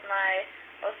my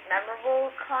most memorable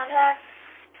contact.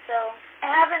 So I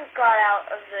haven't got out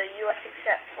of the U.S.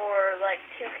 except for like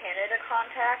 2 Canada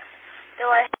contacts,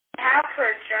 though I have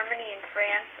heard Germany and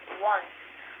France once.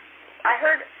 I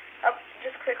heard,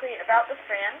 just quickly about the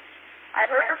France, I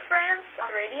heard France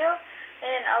on the radio,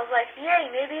 and I was like,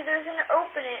 yay, maybe there's an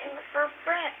opening for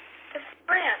France.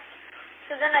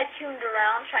 So then I tuned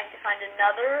around trying to find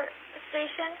another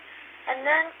station, and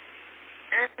then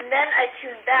I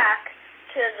tuned back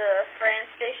to the France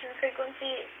station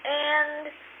frequency, and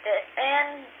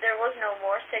there was no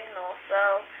more signal,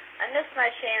 so I missed my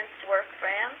chance to work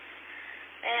France.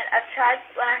 And I've tried,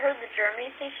 when I heard the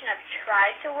Germany station, I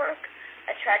tried to work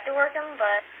them,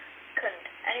 but couldn't.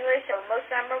 Anyway, so most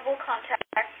memorable contact,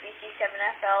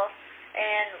 VC7FL,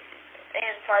 and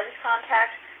and farthest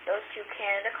contact goes to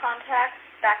Canada contacts.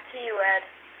 Back to you, Ed.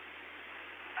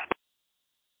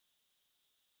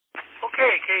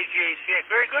 Okay, KGAC.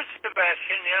 Very good,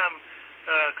 Sebastian. Yeah,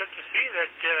 good to see that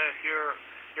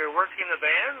you're working the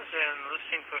bands and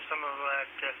listening for some of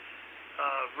that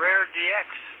rare DX.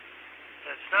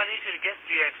 It's not easy to get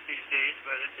DX these days,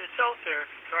 but it's out there if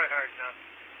you try hard enough.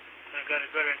 I've got a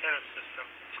good antenna system.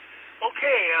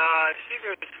 Okay, I see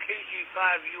there's KG5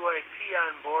 UIP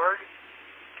on board,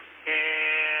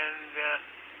 and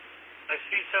I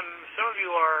see some of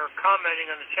you are commenting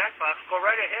on the chat box. Go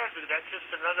right ahead, because that's just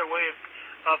another way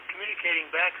of communicating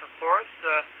back and forth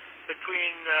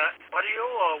between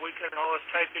audio. We can always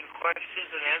type in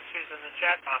questions and answers in the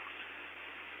chat box.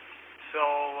 So,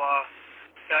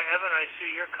 Evan, I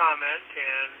see your comment,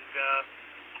 and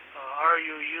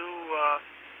RUU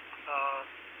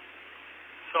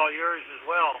saw yours as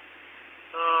well.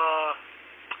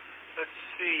 Let's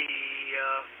see.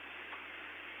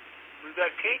 We've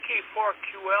got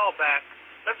KK4QL back.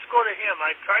 Let's go to him.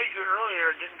 I tried you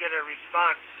earlier, didn't get a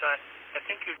response. I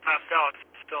think you dropped out.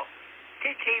 So,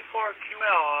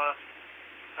 KK4QL,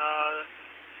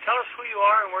 tell us who you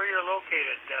are and where you're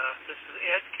located. This is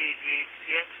Ed,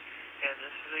 KGACX, and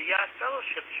this is a Yacht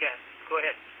Fellowship chat. Go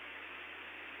ahead.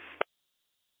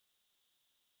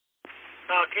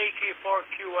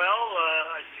 KK4QL,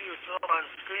 I see you still on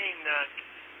screen.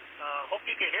 Hope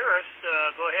you can hear us.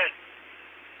 Go ahead.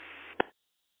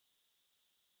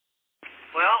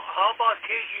 Well, how about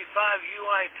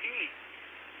KG5UIP?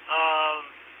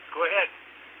 Go ahead.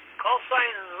 Call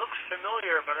sign looks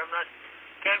familiar, but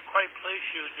can't quite place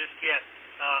you just yet.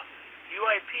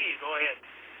 UIP, go ahead.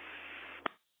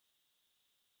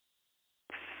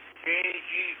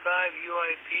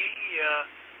 KG5UIP,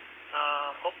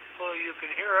 hopefully you can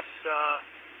hear us.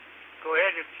 Go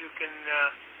ahead if you can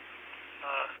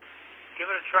give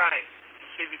it a try.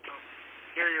 See if you can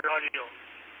hear your audio.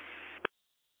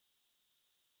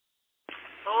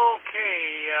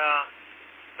 Okay,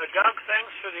 Doug, thanks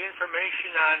for the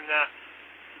information on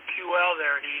QL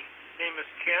there. His name is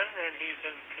Ken, and he's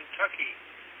in Kentucky.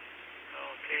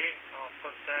 Okay, I'll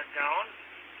put that down.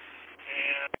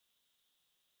 And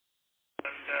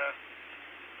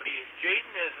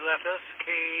Jaden has left us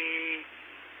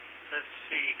let's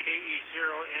see,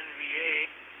 KE0NVA.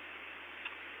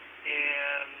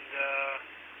 And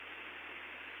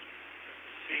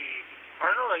let's see,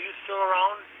 Arnold, are you still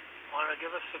around? Want to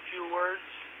give us a few words?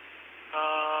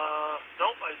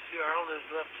 Nope, I see Arnold has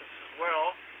left us as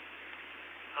well.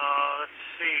 Let's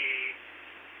see.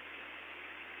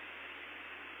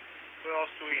 What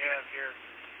else do we have here?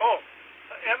 Oh,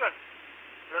 Evan,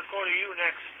 let's go to you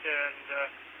next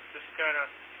and just kind of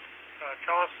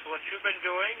tell us what you've been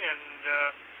doing, and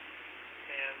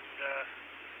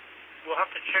we'll have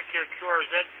to check your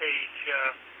QRZ page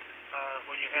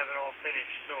when you have it all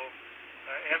finished. So,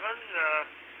 Evan,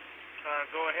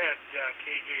 go ahead,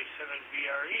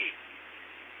 KJ7BRE.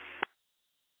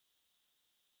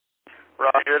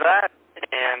 Roger that.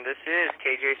 And this is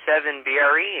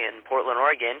KJ7BRE in Portland,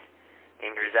 Oregon.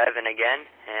 And here's Evan again.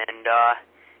 And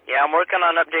yeah, I'm working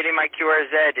on updating my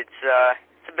QRZ. It's a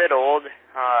bit old.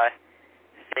 I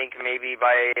think maybe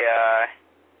I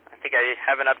think I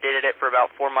haven't updated it for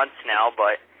about 4 months now,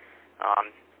 but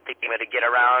thinking I'm going to get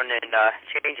around and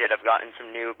change it. I've gotten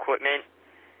some new equipment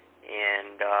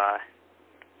and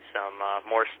some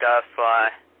more stuff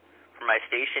for my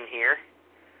station here,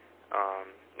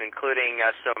 including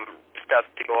some stuff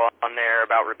to go on there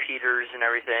about repeaters and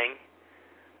everything.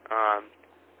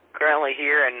 Currently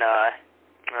here in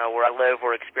where I live,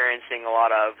 we're experiencing a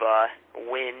lot of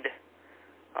wind,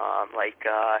 like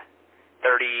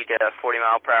 30 to 40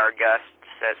 mile per hour gusts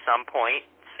at some points,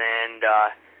 and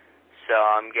so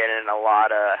I'm getting a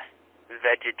lot of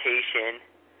vegetation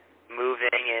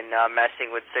moving and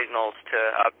messing with signals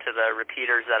up to the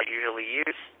repeaters that I usually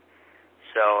use.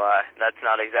 So that's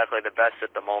not exactly the best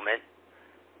at the moment,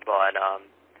 but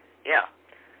yeah.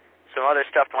 Some other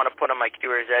stuff I want to put on my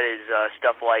QRZ is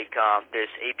stuff like this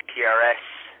APRS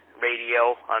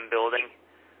radio I'm building.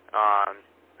 I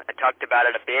talked about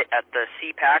it a bit at the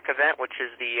CPAC event, which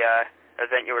is the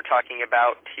event you were talking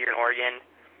about here in Oregon.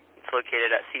 It's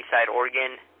located at Seaside,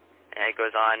 Oregon, and it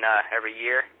goes on every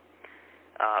year.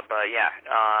 But yeah,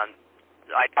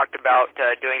 I talked about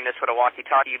doing this with a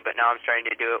walkie-talkie, but now I'm starting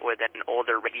to do it with an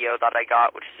older radio that I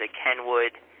got, which is a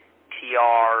Kenwood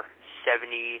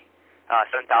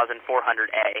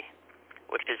TR7400A,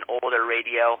 which is an older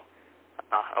radio,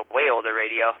 a way older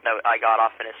radio that I got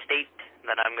off an estate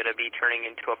that I'm going to be turning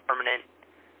into a permanent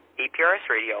APRS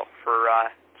radio for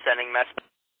sending messages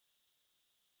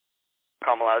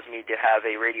allows me to have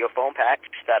a radio phone patch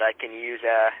that I can use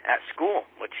at school,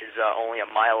 which is only a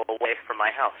mile away from my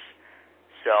house.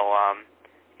 So,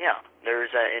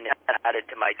 there's an added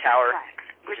to my tower,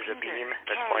 which is a beam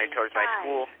that's pointed towards my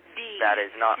school. That is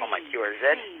not on my QRZ,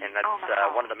 and that's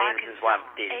one of the main reasons why I'm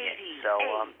updating it. So,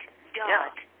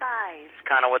 it's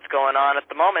kind of what's going on at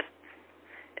the moment.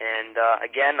 And,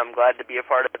 again, I'm glad to be a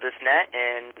part of this net,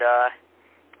 and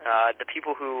the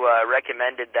people who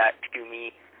recommended that to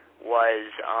me was,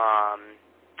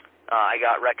 I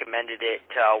got recommended it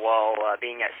while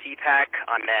being at CPAC.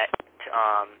 I met,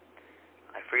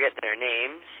 I forget their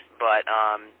names, but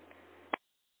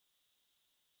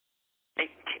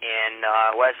and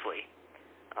Wesley,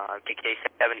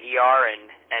 KK7ER and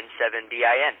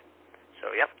N7BIN.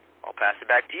 So, yep, I'll pass it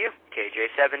back to you,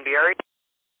 KJ7BRE.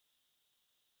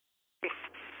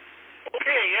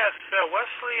 Okay, yes,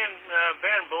 Wesley and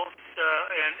Ben both,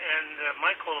 and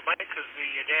Michael, Mike is the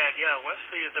dad. Yeah,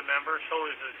 Wesley is a member, so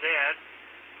is his dad.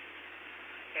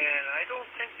 And I don't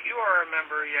think you are a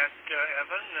member yet,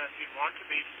 Evan. If you'd want to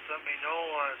be, just let me know.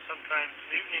 Sometime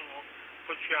this evening we'll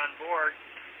put you on board.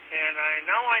 And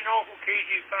now I know who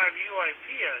KG5UIP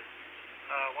is.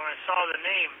 When I saw the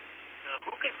name,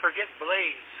 who can forget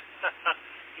Blaze?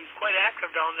 He's quite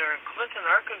active down there in Clinton,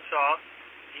 Arkansas.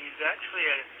 He's actually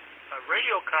a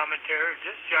radio commentator,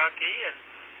 disc jockey,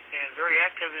 and very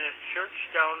active in his church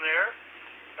down there.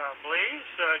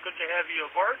 Blaze, good to have you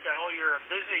aboard. I know you're a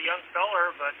busy young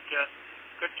feller, but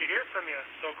good to hear from you.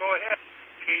 So go ahead,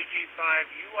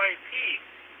 KG5UIP,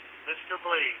 Mr.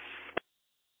 Blaze.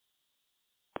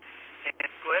 And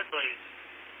go ahead, Blaze.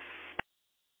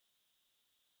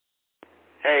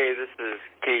 Hey, this is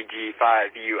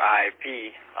KG5UIP.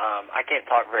 I can't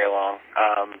talk very long,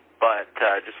 but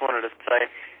just wanted to say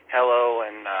hello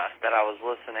and that I was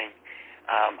listening.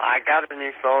 I got a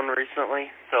new phone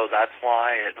recently, so that's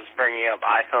why it was bringing up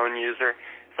iPhone user,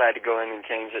 so I had to go in and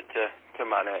change it to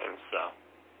my name, so.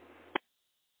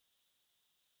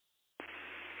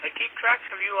 I keep track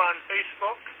of you on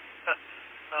Facebook.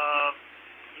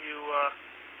 You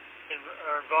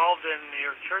are involved in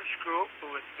your church group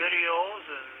with videos,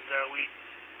 and we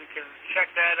can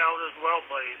check that out as well,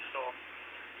 Blaze. So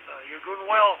you're doing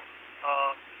well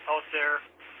out there.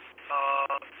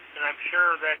 And I'm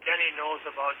sure that Denny knows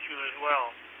about you as well.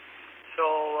 So,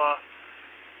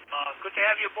 good to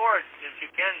have you aboard. If you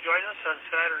can, join us on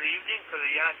Saturday evening for the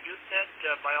Yacht Youth Net.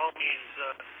 By all means,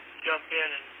 jump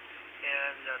in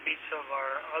and meet some of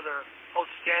our other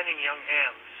outstanding young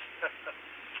hams.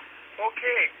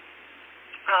 Okay.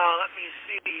 Let me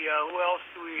see. Who else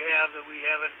do we have that we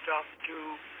haven't talked to?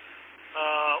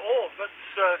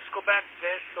 Let's go back to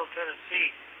Nashville,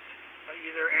 Tennessee.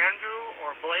 Either Andrew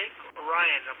or Blake or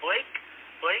Ryan. Now, Blake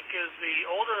is the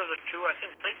older of the two. I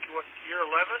think Blake, year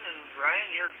 11, and Ryan,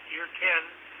 year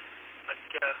 10. But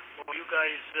you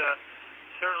guys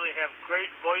certainly have great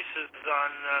voices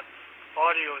on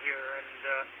audio here,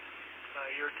 and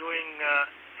you're doing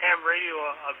ham radio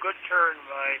a good turn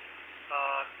by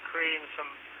creating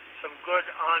some good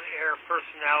on-air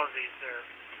personalities there.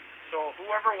 So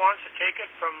whoever wants to take it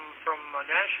from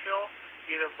Nashville,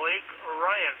 either Blake or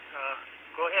Ryan,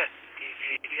 go ahead.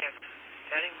 KGADX,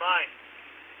 standing by.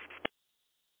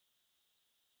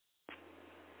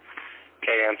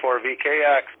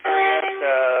 KN4VKX.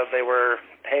 They were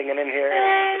hanging in here.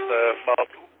 Just about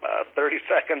 30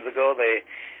 seconds ago, they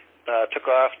took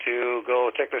off to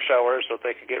go take their showers so that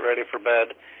they could get ready for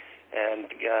bed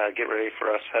and get ready for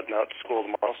us heading out to school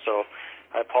tomorrow. So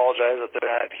I apologize that they're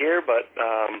not here, but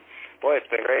boy, it's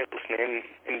been great listening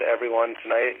into everyone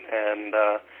tonight and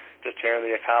just hearing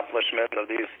the accomplishment of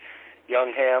these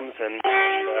young hams and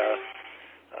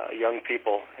young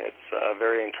people. It's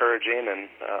very encouraging and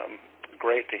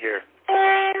great to hear.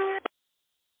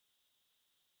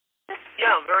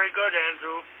 Yeah, very good,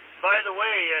 Andrew. By the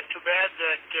way, too bad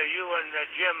that you and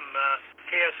Jim,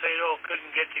 KSAO,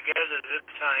 couldn't get together this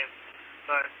time,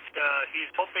 but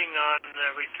he's hoping on a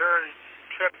return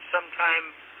trip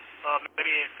sometime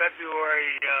maybe in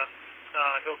February.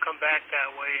 He'll come back that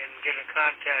way and get in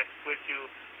contact with you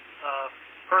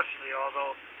personally,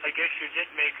 although I guess you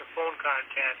did make a phone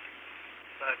contact.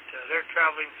 But they're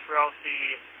traveling throughout the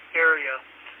area,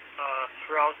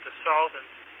 throughout the South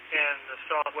and the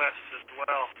Southwest as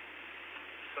well.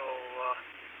 So,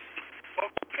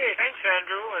 okay, thanks,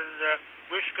 Andrew, and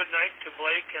wish good night to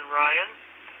Blake and Ryan,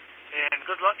 and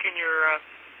good luck in your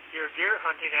deer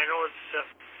hunting. I know it's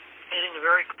getting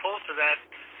very close to that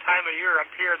time of year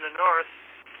up here in the north.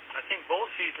 I think bow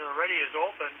season already is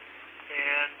open,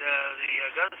 and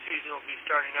the gun season will be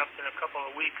starting up in a couple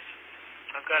of weeks.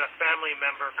 I've got a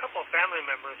couple of family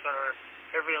members that are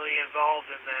heavily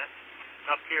involved in that.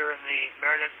 up here in the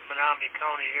Menominee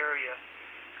County area.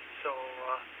 So,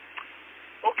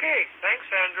 okay, thanks,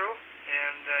 Andrew,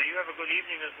 and you have a good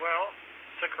evening as well.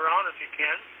 Stick around if you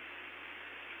can.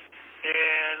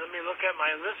 And let me look at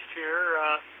my list here.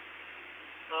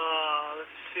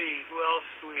 Let's see, who else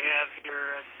do we have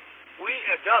here?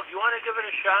 Doug, you want to give it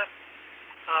a shot?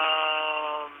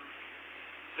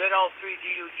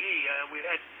 ZL3DUG.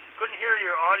 Couldn't hear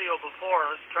your audio before.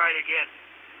 Let's try it again.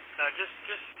 Just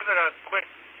give it a quick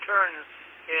turn,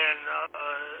 and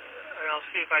I'll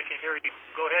see if I can hear you.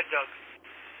 Go ahead, Doug.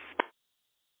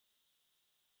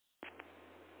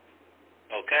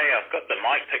 Okay, I've got the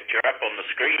mic picture up on the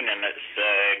screen, and it's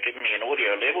giving me an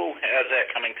audio level. How's that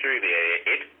coming through there,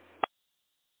 Ed?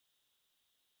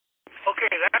 Okay,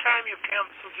 that time you came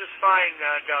through just fine,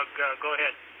 Doug. Go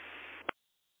ahead.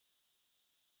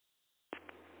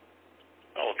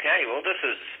 Okay, well, this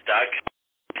is Doug,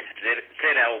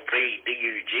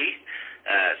 ZL3DUG,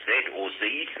 Z or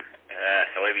Z,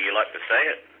 however you like to say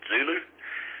it, Zulu,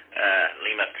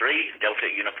 Lima 3, Delta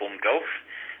Uniform Golf.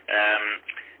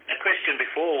 The question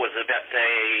before was about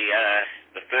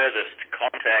the furthest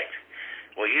contact.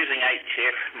 Well, using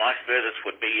HF, my furthest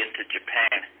would be into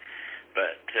Japan,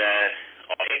 but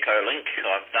on Echolink,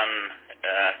 I've done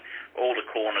all the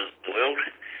corners of the world,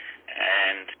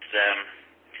 and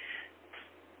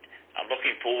I'm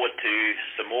looking forward to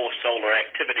some more solar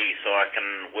activity so I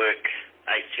can work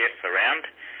HF around.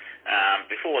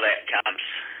 Before that comes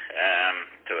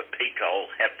to a peak, I'll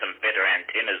have some better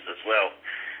antennas as well.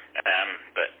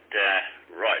 But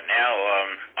right now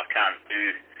I can't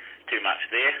do too much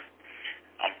there.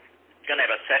 I'm going to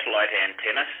have a satellite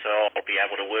antenna, so I'll be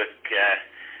able to work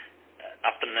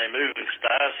up in the moving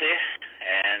stars there.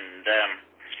 And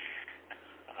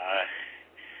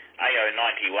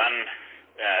AO91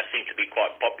 seems to be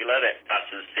quite popular. That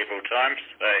passes several times,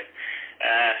 so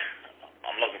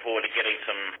I'm looking forward to getting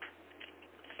some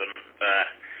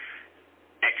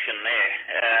action there.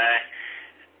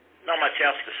 Not much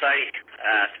else to say,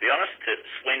 to be honest.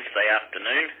 It's Wednesday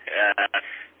afternoon,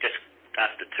 just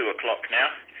after 2 o'clock now.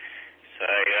 So,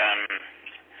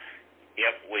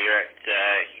 yep, we're at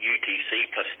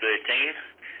UTC plus 13.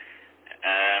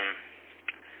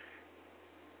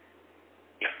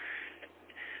 Yeah.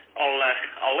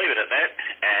 I'll leave it at that,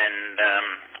 and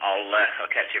I'll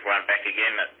catch everyone back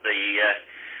again at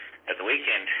the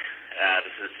weekend.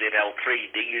 This is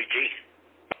ZL3DUG.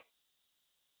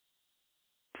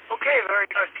 Okay, very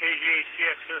good,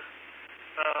 KJCX.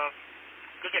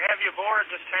 Good to have you aboard.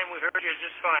 This time we heard you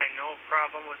just fine. No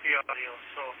problem with the audio.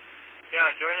 So, yeah,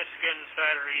 join us again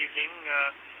Saturday evening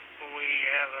when we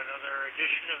have another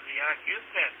edition of the Yacht Youth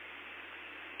Net.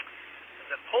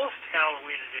 The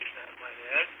post-Halloween edition, I might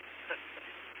add.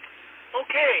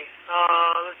 Okay,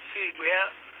 let's see. We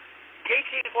have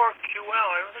KT4QL.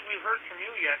 I don't think we've heard from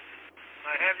you yet.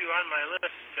 I have you on my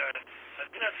list. I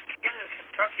think that's in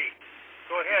Kentucky.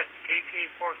 Go ahead,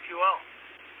 KT4QL.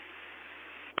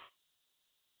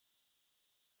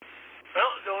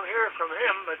 Well, don't hear from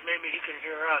him, but maybe he can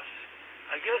hear us.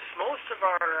 I guess most of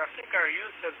our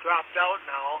youth have dropped out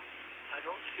now. I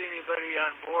don't see anybody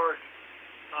on board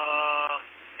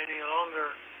any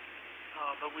longer.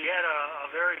 But we had a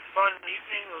very fun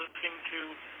evening listening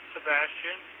to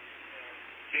Sebastian, and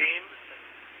James, and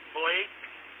Blake,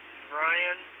 and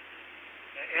Ryan.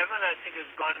 Evan, I think, is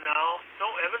gone now.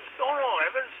 No, Evan's still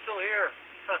here.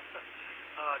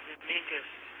 Didn't mean to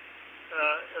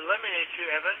eliminate you,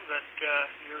 Evan, but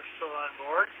you're still on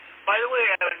board. By the way,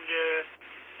 Evan,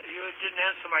 you didn't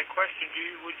answer my question.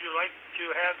 Would you like to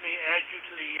have me add you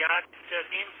to the yacht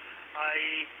team?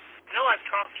 I know I've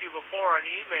talked to you before on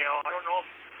email. I don't know if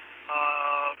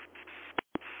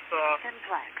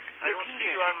I don't see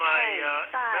you on my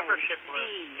membership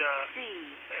list.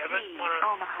 Evan, want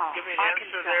to give me an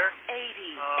answer there?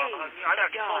 I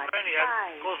got so many.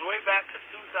 It goes way back to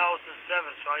 2007,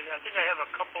 so I think I have a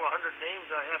couple of hundred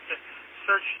names I have to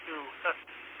search through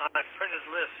on my printed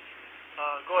list.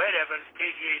 Go ahead, Evan,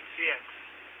 KG8CX.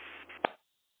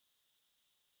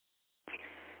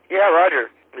 Yeah,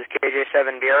 Roger. This is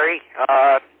KJ7BRE.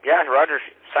 Yeah, Roger,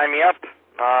 sign me up.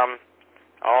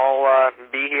 I'll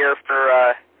be here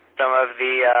for some of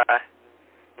the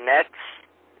nets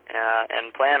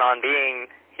and plan on being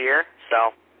here.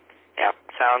 So, yeah,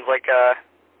 sounds like a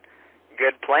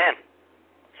good plan.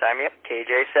 Sign me up,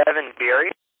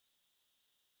 KJ7BRE.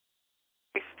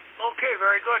 Okay,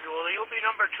 very good. Well, you'll be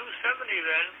number 270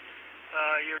 then.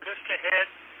 You're just ahead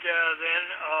then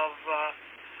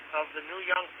of the new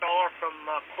young fellow from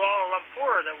Kuala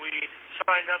Lumpur that we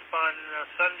signed up on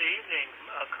Sunday evening,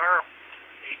 Carl.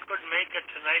 He couldn't make it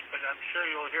tonight, but I'm sure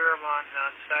you'll hear him on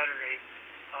Saturday.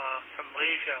 from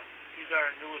Malaysia. He's our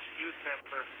newest youth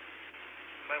member.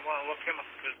 You might want to look him up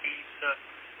because he's a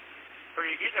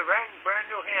brand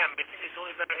new ham. I think he's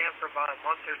only been a ham for about a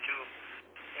month or two.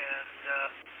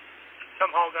 And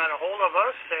somehow got a hold of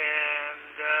us,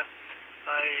 and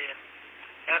I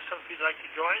asked him if he'd like to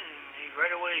join, and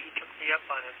right away he took me up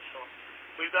on it. So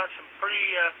we've got some pretty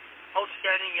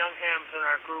outstanding young hams in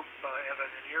our group, Evan,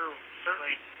 and you're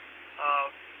certainly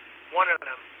one of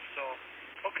them. So,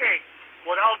 okay,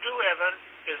 what I'll do, Evan,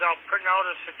 is I'll print out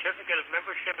a certificate of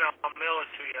membership and I'll mail it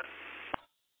to you.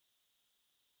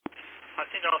 I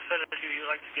think I'll send it to you.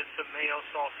 You'd like to get some mail,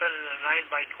 so I'll send it in a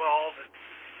 9x12. And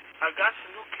I've got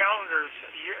some new calendars,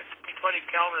 2020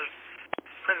 calendars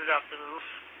printed up in little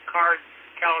card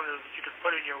calendars that you can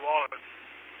put in your wallet.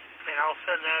 And I'll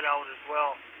send that out as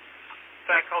well. In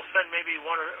fact, I'll send maybe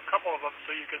one or a couple of them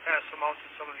so you can pass them out to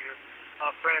some of your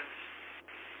friends.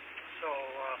 So,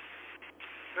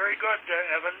 very good,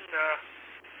 Evan.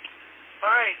 All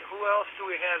right, who else do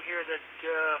we have here that,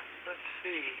 let's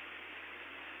see.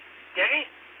 Denny,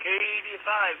 K85,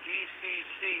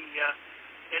 DCC.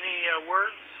 Any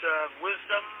words of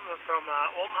wisdom from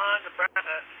Omaha,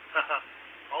 Nebraska?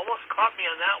 Almost caught me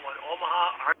on that one.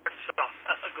 Omaha, Arkansas.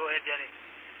 Go ahead, Denny.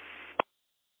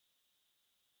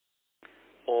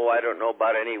 Oh, I don't know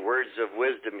about any words of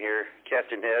wisdom here,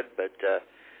 Captain Head, but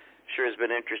sure has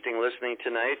been interesting listening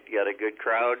tonight. You got a good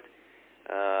crowd.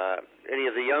 Any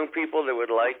of the young people that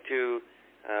would like to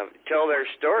tell their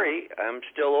story, I'm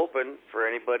still open for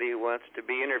anybody who wants to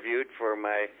be interviewed for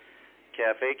my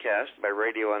Cafe Cast, my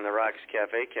Radio on the Rocks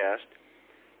Cafe Cast.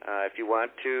 If you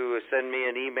want to send me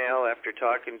an email after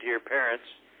talking to your parents,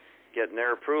 getting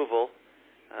their approval,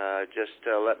 just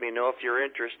let me know if you're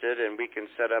interested, and we can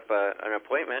set up an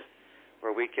appointment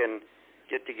where we can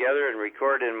get together and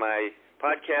record in my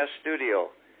podcast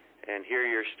studio and hear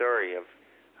your story of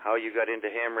how you got into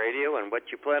ham radio and what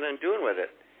you plan on doing with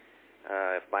it.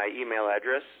 My email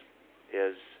address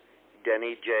is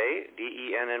DennyJ,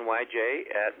 DENNYJ,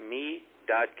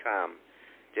 @me.com.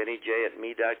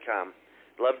 DennyJ@me.com.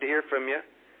 Love to hear from you.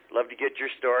 Love to get your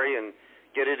story and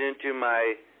get it into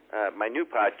my new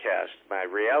podcast, my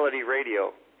reality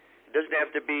radio. It doesn't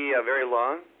have to be very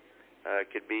long.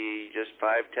 It could be just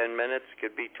 5-10 minutes. It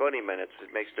could be 20 minutes.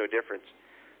 It makes no difference.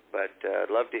 But I'd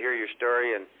love to hear your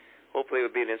story, and hopefully it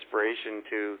would be an inspiration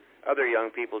to other young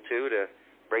people, too, to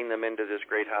bring them into this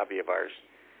great hobby of ours.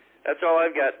 That's all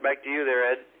I've got. Back to you there,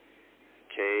 Ed.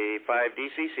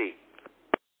 K5DCC.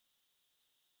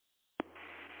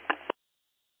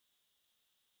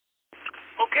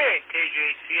 Okay,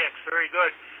 KJCX, very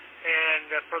good. And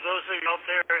for those of you out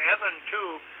there, Evan,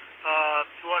 too,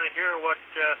 if you want to hear what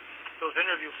those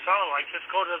interviews sound like, just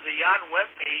go to the Yacht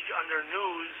webpage under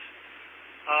News.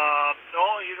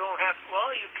 No, you don't have to.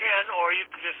 Well, you can, or you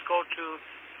can just go to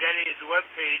Denny's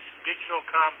webpage, Digital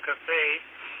Com Cafe.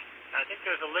 I think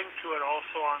there's a link to it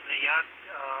also on the Yacht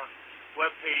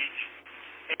webpage.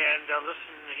 And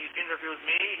listen, he's interviewed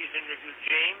me. He's interviewed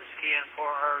James,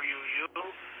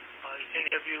 KN4RUU. He's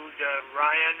interviewed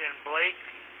Ryan and Blake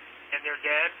and their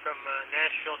dad from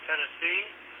Nashville, Tennessee,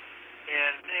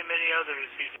 and many others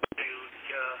he's interviewed.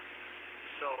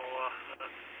 So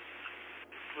it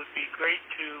would be great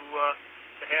to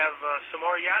have some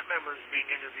more yacht members being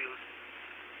interviewed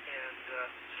and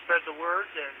spread the word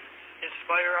and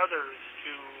inspire others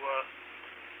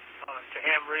to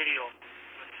ham radio.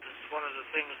 It's one of the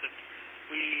things that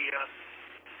we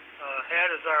had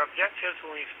as our objectives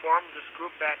when we formed this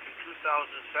group back in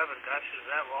 2007. Gosh, is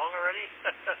that long already?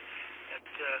 And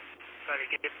try to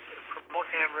promote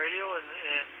ham radio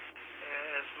and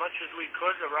as much as we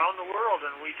could around the world.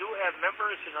 And we do have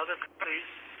members in other countries: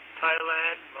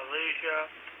 Thailand, Malaysia,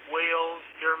 Wales,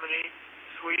 Germany,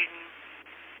 Sweden.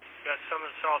 Got some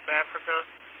in South Africa,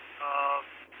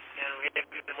 and we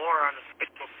have even more on the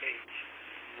Facebook page.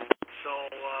 So.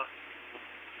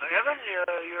 Evan,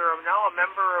 you're now a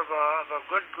member of a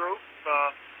good group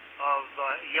of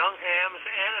young hams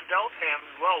and adult hams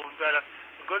as well. We've got a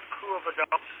good crew of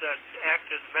adults that act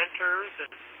as mentors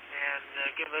and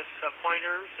give us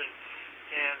pointers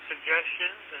and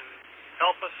suggestions and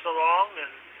help us along.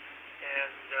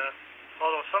 And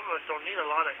although some of us don't need a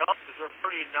lot of help because we're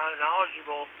pretty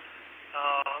knowledgeable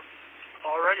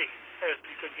already, as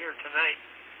you can hear tonight.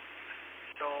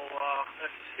 So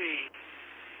let's see.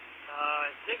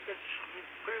 I think we've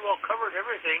pretty well covered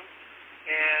everything.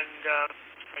 And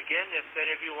again, if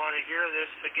any of you want to hear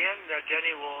this again,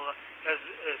 Jenny will has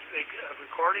a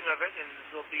recording of it, and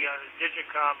it will be on the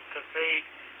Digicom Cafe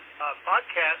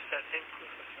podcast. I think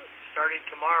starting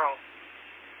tomorrow,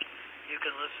 you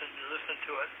can listen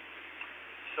to it.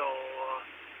 So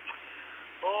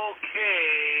okay,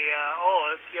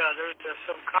 there's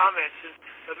some comments.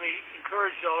 Let me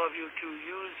encourage all of you to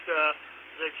use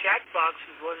the chat box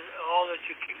as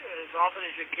often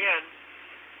as you can.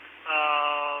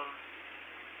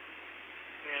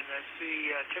 And I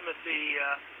see Timothy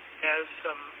has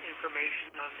some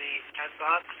information on the chat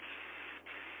box.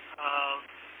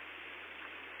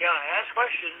 Yeah, ask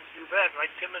questions, you bet. Like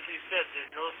Timothy said,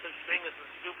 there's no such thing as a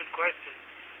stupid question.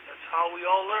 That's how we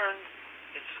all learned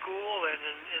in school and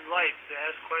in life, to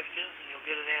ask questions and you'll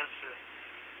get an answer.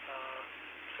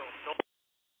 So don't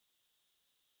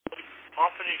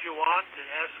often as you want and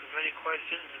ask as many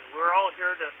questions. And we're all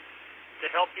here to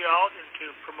help you out and to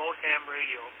promote ham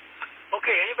radio.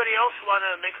 Okay, anybody else want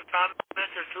to make a comment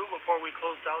or two before we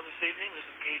close down this evening? This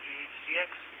is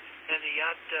KGHCX and the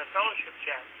Yacht Fellowship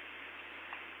Chat.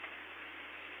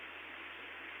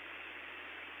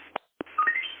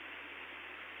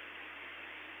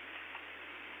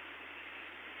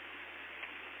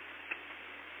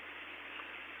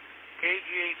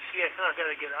 KGHCX, I got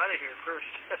to get out of here first.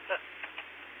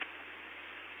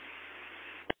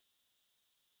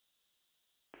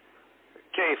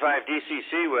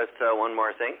 K5DCC with one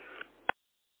more thing.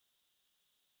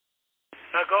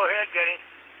 Now go ahead, Denny.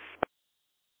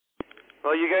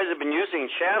 Well, you guys have been using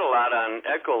chat a lot on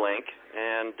Echolink,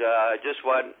 and I just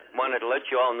wanted to let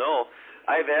you all know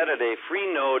I've added a free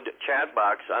node chat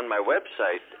box on my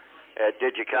website at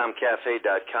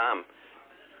digicomcafe.com.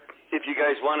 If you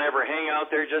guys want to ever hang out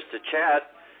there just to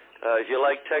chat, if you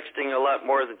like texting a lot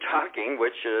more than talking,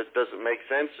 which doesn't make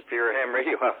sense if you're a ham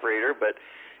radio operator, but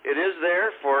it is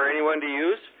there for anyone to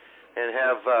use, and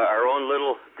have our own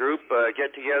little group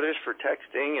get-togethers for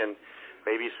texting and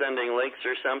maybe sending links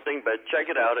or something. But check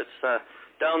it out. It's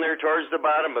down there towards the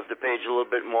bottom of the page a little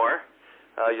bit more.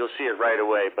 You'll see it right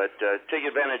away. But take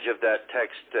advantage of that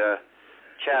text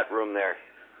chat room there.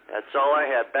 That's all I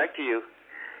had. Back to you,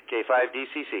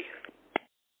 K5DCC.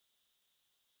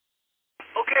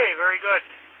 Okay, very good.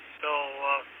 So,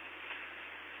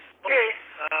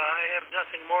 I have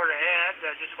nothing more to add.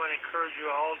 I just want to encourage you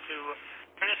all to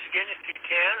join us again if you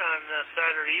can on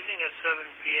Saturday evening at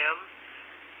 7 p.m.,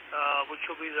 which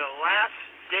will be the last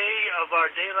day of our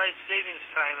daylight savings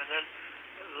time. And then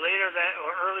later that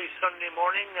or early Sunday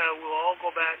morning, we'll all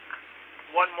go back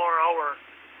one more hour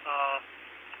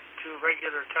to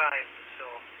regular time. So,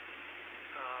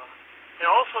 and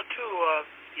also too,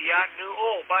 Yacht News.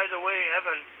 Oh, by the way,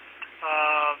 Evan,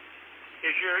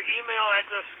 is your email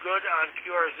address good on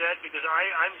QRZ? Because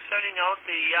I'm sending out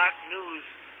the Yacht News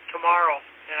tomorrow,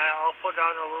 and I'll put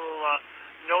down a little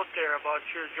note there about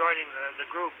your joining the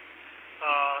group.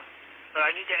 But I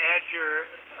need to add your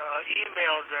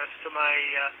email address to my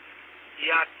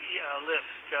Yacht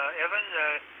list. Evan,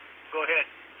 go ahead.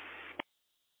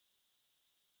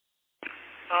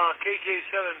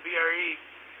 KJ7BRE.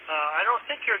 I don't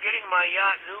think you're getting my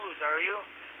Yacht News, are you?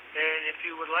 And if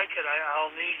you would like it,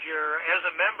 I'll need as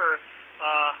a member,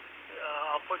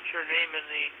 I'll put your name in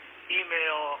the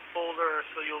email folder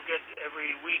so you'll get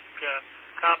every week a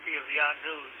copy of the Yacht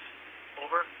News.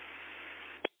 Over.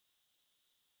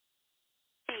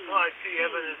 Oh, I see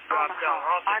Evan has dropped down.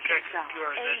 I'll also check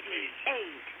your page.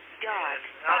 And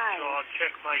I'll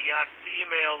check my Yacht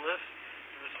email list.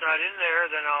 If it's not in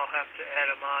there, then I'll have to add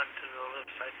him on to the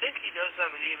list. I think he does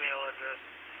have an email address.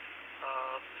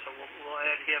 So we'll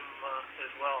add him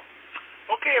as well.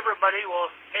 Okay, everybody.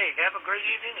 Well, hey, have a great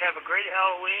evening. Have a great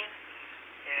Halloween.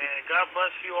 And God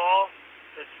bless you all.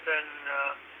 It's been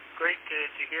great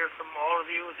to hear from all of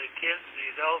you, the kids, the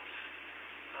adults.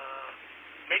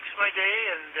 Makes my day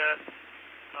and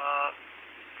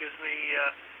gives me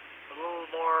a little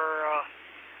more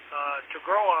to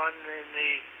grow on in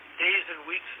the days and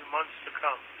weeks and months to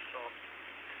come. So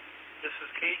this is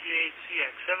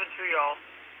KG8CX 73 all.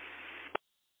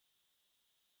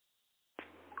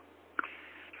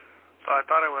 So I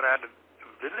thought I would add,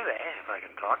 if I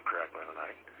can talk correctly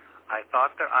tonight, I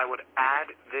thought that I would add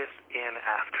this in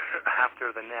after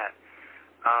the net.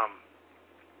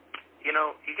 You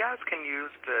know, you guys can use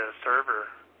the server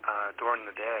during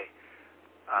the day.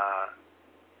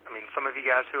 I mean, some of you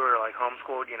guys who are like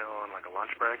homeschooled, you know, on like a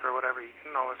lunch break or whatever, you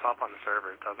can always hop on the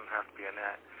server. It doesn't have to be a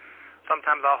net.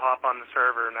 Sometimes I'll hop on the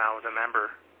server now as a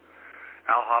member.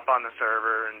 I'll hop on the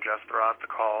server and just throw out the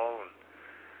call, and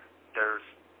there's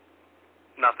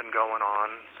nothing going on,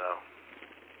 so,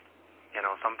 you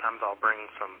know, sometimes I'll bring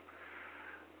some,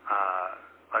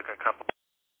 like a couple.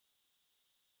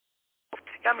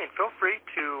 Yeah, I mean, feel free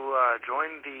to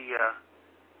join the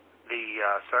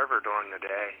server during the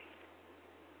day.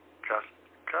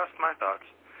 Just my thoughts.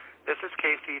 This is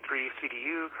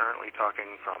KC3CDU, currently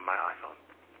talking from my iPhone.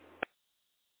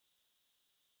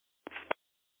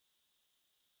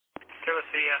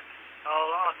 see.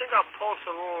 I think I'll post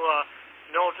a little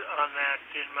note on that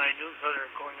in my newsletter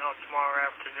going out tomorrow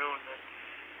afternoon. That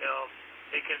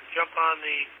they can jump on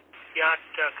the yacht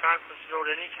conference note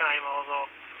anytime, although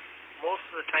most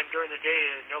of the time during the day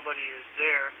nobody is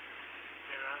there.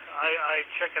 And I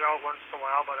check it out once in a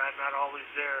while, but I'm not always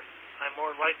there. I'm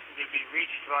more likely to be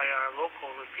reached by our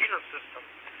local repeater system,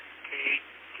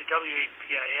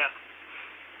 W8PIF.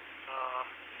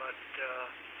 But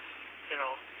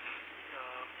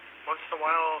once in a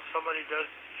while somebody does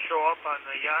show up on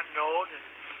the yacht node, and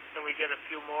then we get a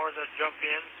few more that jump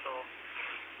in. So,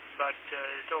 but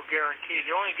there's no guarantee.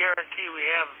 The only guarantee we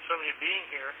have of somebody being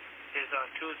here is on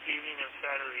Tuesday evening and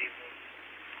Saturday evening.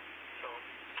 So,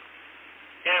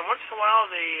 and once in a while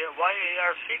the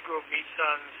YARC group meets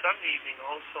on Sunday evening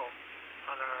also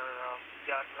on our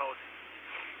yacht node.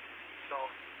 So,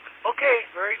 okay,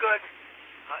 very good.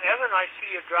 Evan, I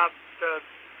see you dropped.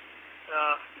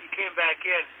 You came back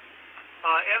in.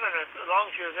 Evan, as long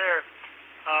as you're there,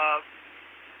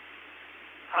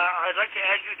 I'd like to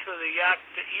add you to the yacht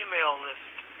email list.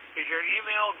 Is your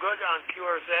email good on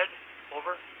QRZ?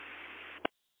 Over.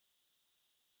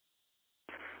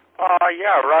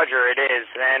 Yeah, Roger, it is.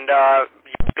 And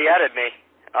you added me.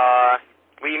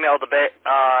 We emailed a bit,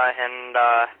 and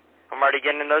I'm already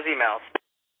getting in those emails.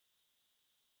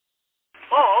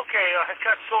 Oh, okay. I've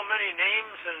got so many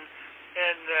names,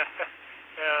 and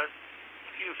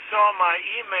if you saw my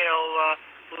email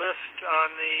list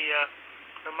on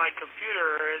my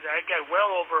computer, I got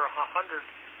well over 100,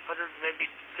 maybe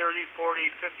 30, 40,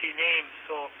 50 names.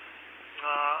 So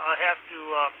I have to.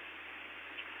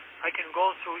 I can go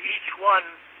through each one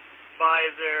by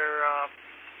their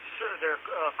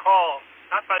call,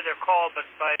 not by their call, but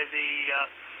by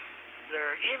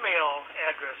their email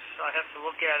address. I have to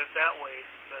look at it that way.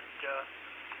 But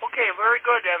okay, very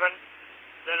good, Evan.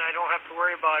 Then I don't have to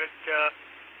worry about it.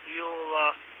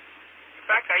 In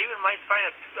fact, I even might find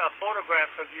a photograph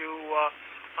of you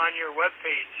on your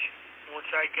webpage,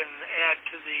 which I can add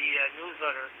to the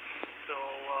newsletter. So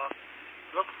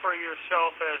look for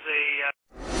yourself as a.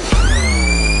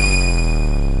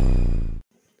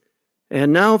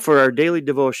 And now for our daily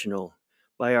devotional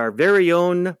by our very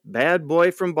own bad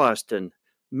boy from Boston,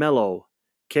 Mello,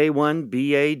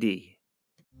 K1BAD.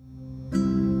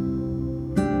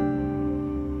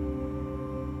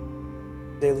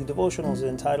 Daily devotional is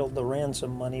entitled The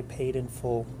Ransom Money Paid in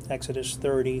Full. Exodus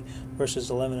 30, verses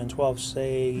 11 and 12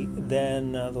 say,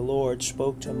 Then the Lord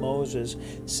spoke to Moses,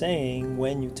 saying,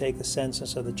 When you take the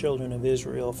census of the children of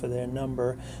Israel for their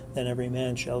number, then every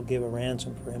man shall give a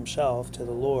ransom for himself to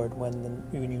the Lord when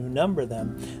you number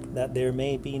them, that there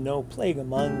may be no plague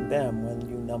among them when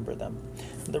you number them.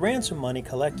 The ransom money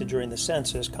collected during the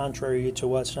census, contrary to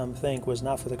what some think, was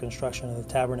not for the construction of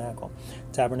the tabernacle.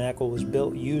 The tabernacle was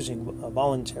built using a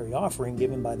voluntary offering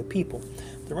given by the people.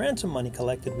 The ransom money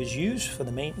collected was used for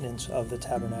the maintenance of the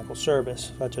tabernacle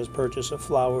service, such as purchase of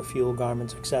flour, fuel,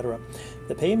 garments, etc.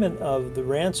 The payment of the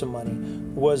ransom money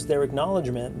was their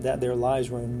acknowledgement that their lives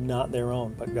were not their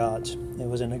own, but God's. It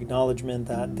was an acknowledgement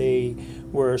that they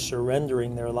were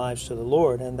surrendering their lives to the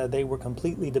Lord and that they were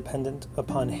completely dependent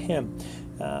upon Him.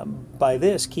 By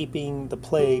this, keeping the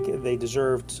plague they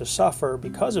deserved to suffer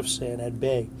because of sin at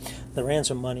bay. The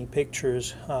ransom money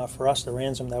pictures for us the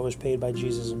ransom that was paid by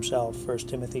Jesus Himself. 1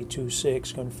 Timothy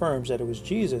 2:6 confirms that it was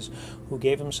Jesus who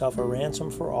gave Himself a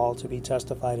ransom for all to be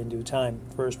testified in due time.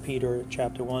 1 Peter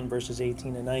chapter 1 verses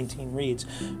 18 and 19 reads,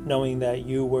 Knowing that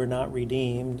you were not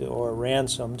redeemed or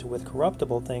ransomed with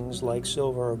corruptible things like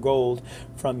silver or gold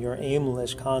from your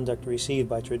aimless conduct received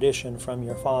by tradition from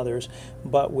your fathers,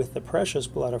 but with the precious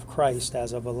blood of Christ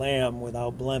as of a lamb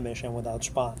without blemish and without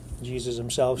spot. Jesus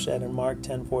Himself said in Mark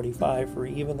 10:45, For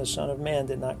even the Son of Man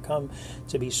did not come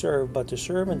to be served, but to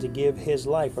serve and to give His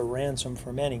life a ransom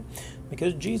for many.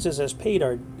 Because Jesus has paid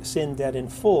our sin debt in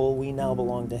full, we now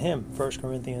belong to Him. 1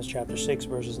 Corinthians chapter 6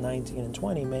 verses 19 and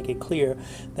 20 make it clear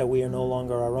that we are no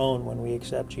longer our own when we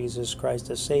accept Jesus Christ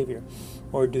as Savior.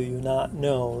 Or do you not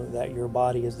know that your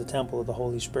body is the temple of the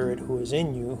Holy Spirit who is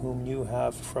in you, whom you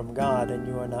have from God, and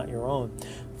you are not your own?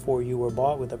 For you were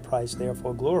bought with a price,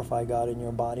 therefore glorify God in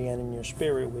your body and in your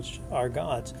spirit, which are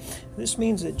God's. This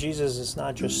means that Jesus is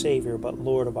not just Savior, but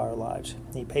Lord of our lives.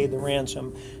 He paid the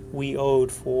ransom we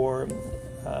owed for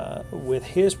with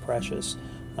His precious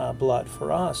blood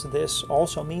for us. This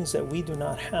also means that we do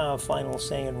not have final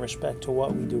say in respect to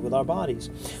what we do with our bodies.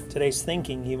 Today's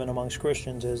thinking, even amongst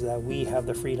Christians, is that we have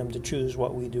the freedom to choose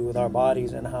what we do with our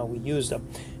bodies and how we use them.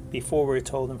 Before we're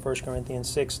told in 1 Corinthians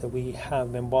 6 that we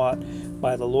have been bought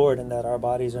by the Lord and that our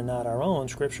bodies are not our own,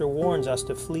 Scripture warns us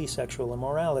to flee sexual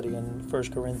immorality in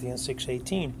 1 Corinthians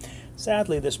 6:18.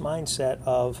 Sadly, this mindset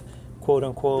of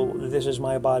quote-unquote, this is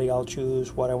my body, I'll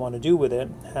choose what I want to do with it,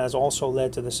 has also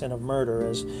led to the sin of murder,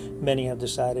 as many have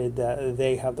decided that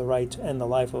they have the right to end the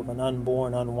life of an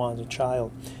unborn, unwanted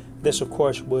child. This, of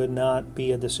course, would not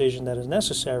be a decision that is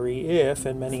necessary if,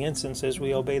 in many instances,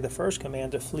 we obey the first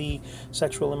command to flee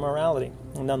sexual immorality.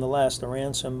 Nonetheless, the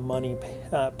ransom money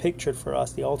pictured for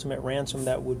us, the ultimate ransom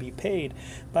that would be paid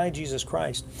by Jesus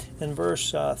Christ. In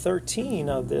verse 13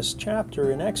 of this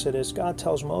chapter in Exodus, God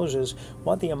tells Moses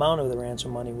what the amount of the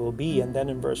ransom money will be, and then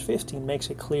in verse 15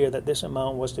 makes it clear that this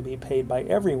amount was to be paid by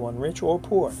everyone, rich or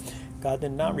poor. God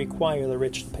did not require the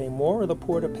rich to pay more or the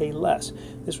poor to pay less.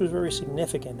 This was very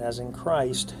significant, as in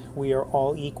Christ we are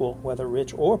all equal, whether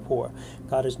rich or poor.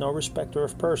 God is no respecter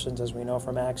of persons, as we know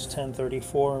from Acts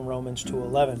 10:34 and Romans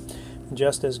 2:11.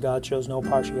 Just as God shows no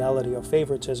partiality or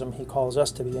favoritism, he calls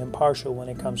us to be impartial when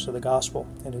it comes to the gospel.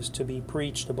 It is to be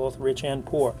preached to both rich and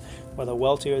poor. Whether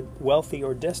wealthy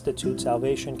or destitute,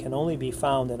 salvation can only be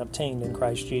found and obtained in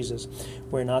Christ Jesus.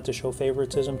 We're not to show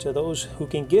favoritism to those who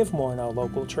can give more in our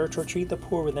local church or treat the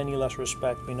poor with any less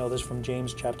respect. We know this from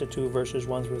James chapter 2, verses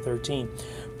 1 through 13.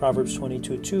 Proverbs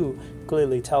 22:2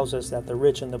 clearly tells us that the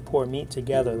rich and the poor meet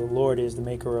together. The Lord is the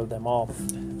maker of them all.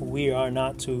 We are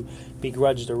not to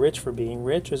begrudge the rich for being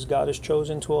rich, as God has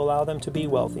chosen to allow them to be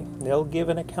wealthy. They'll give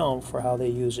an account for how they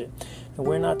use it. And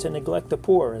we're not to neglect the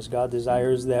poor, as God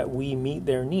desires that we meet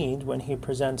their needs when he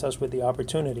presents us with the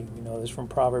opportunity. We know this from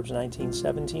Proverbs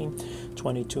 19:17,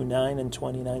 22:9, and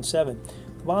 29:7.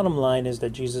 The bottom line is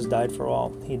that Jesus died for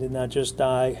all. He did not just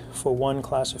die for one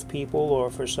class of people or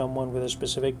for someone with a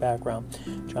specific background.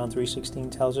 John 3:16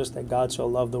 tells us that God so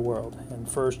loved the world. And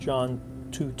 1 John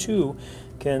 2:2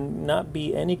 cannot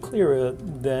be any clearer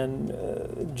than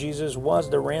Jesus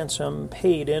was the ransom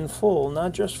paid in full,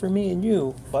 not just for me and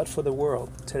you, but for the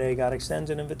world. Today, God extends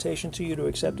an invitation to you to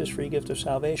accept his free gift of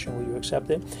salvation. Will you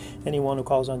accept it? Anyone who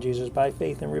calls on Jesus by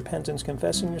faith and repentance,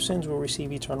 confessing your sins, will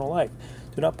receive eternal life.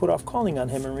 Do not put off calling on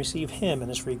him and receive him and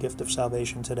his free gift of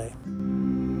salvation today.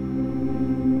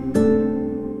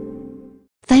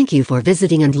 Thank you for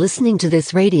visiting and listening to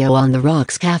this Radio on the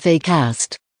Rocks Cafe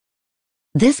cast.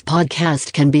 This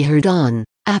podcast can be heard on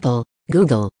Apple,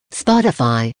 Google,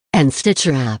 Spotify, and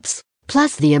Stitcher apps,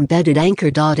 plus the embedded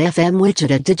Anchor.fm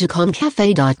widget at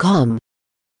digicomcafe.com.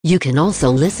 You can also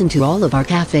listen to all of our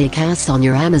cafe casts on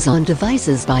your Amazon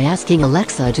devices by asking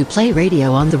Alexa to play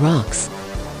Radio on the Rocks.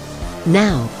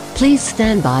 Now, please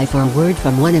stand by for a word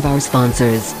from one of our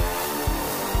sponsors.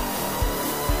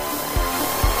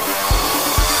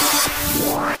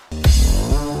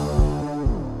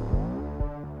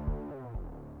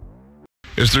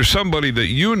 Is there somebody that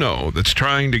you know that's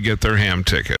trying to get their ham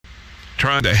ticket?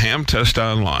 Trying to ham test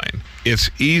online.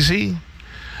 It's easy.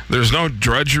 There's no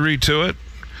drudgery to it.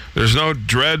 There's no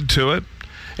dread to it.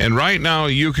 And right now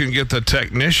you can get the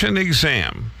technician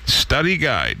exam study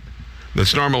guide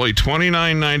that's normally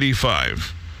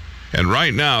 $29.95. And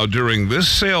right now, during this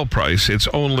sale price, it's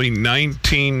only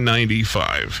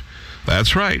 $19.95.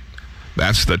 That's right.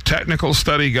 That's the technical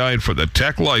study guide for the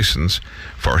tech license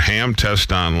for Ham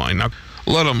Test Online. Now,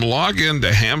 let them log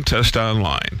into Ham Test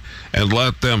Online and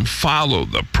let them follow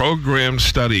the programmed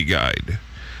study guide.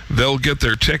 They'll get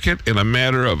their ticket in a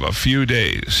matter of a few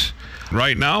days.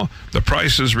 Right now, the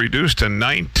price is reduced to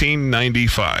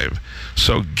 $19.95.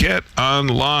 So get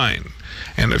online.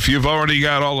 And if you've already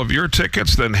got all of your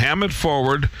tickets, then ham it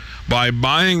forward by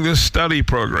buying this study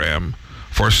program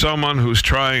for someone who's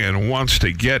trying and wants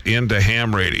to get into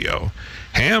ham radio.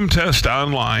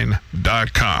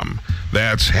 HamTestOnline.com.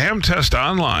 That's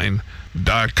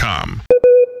HamTestOnline.com.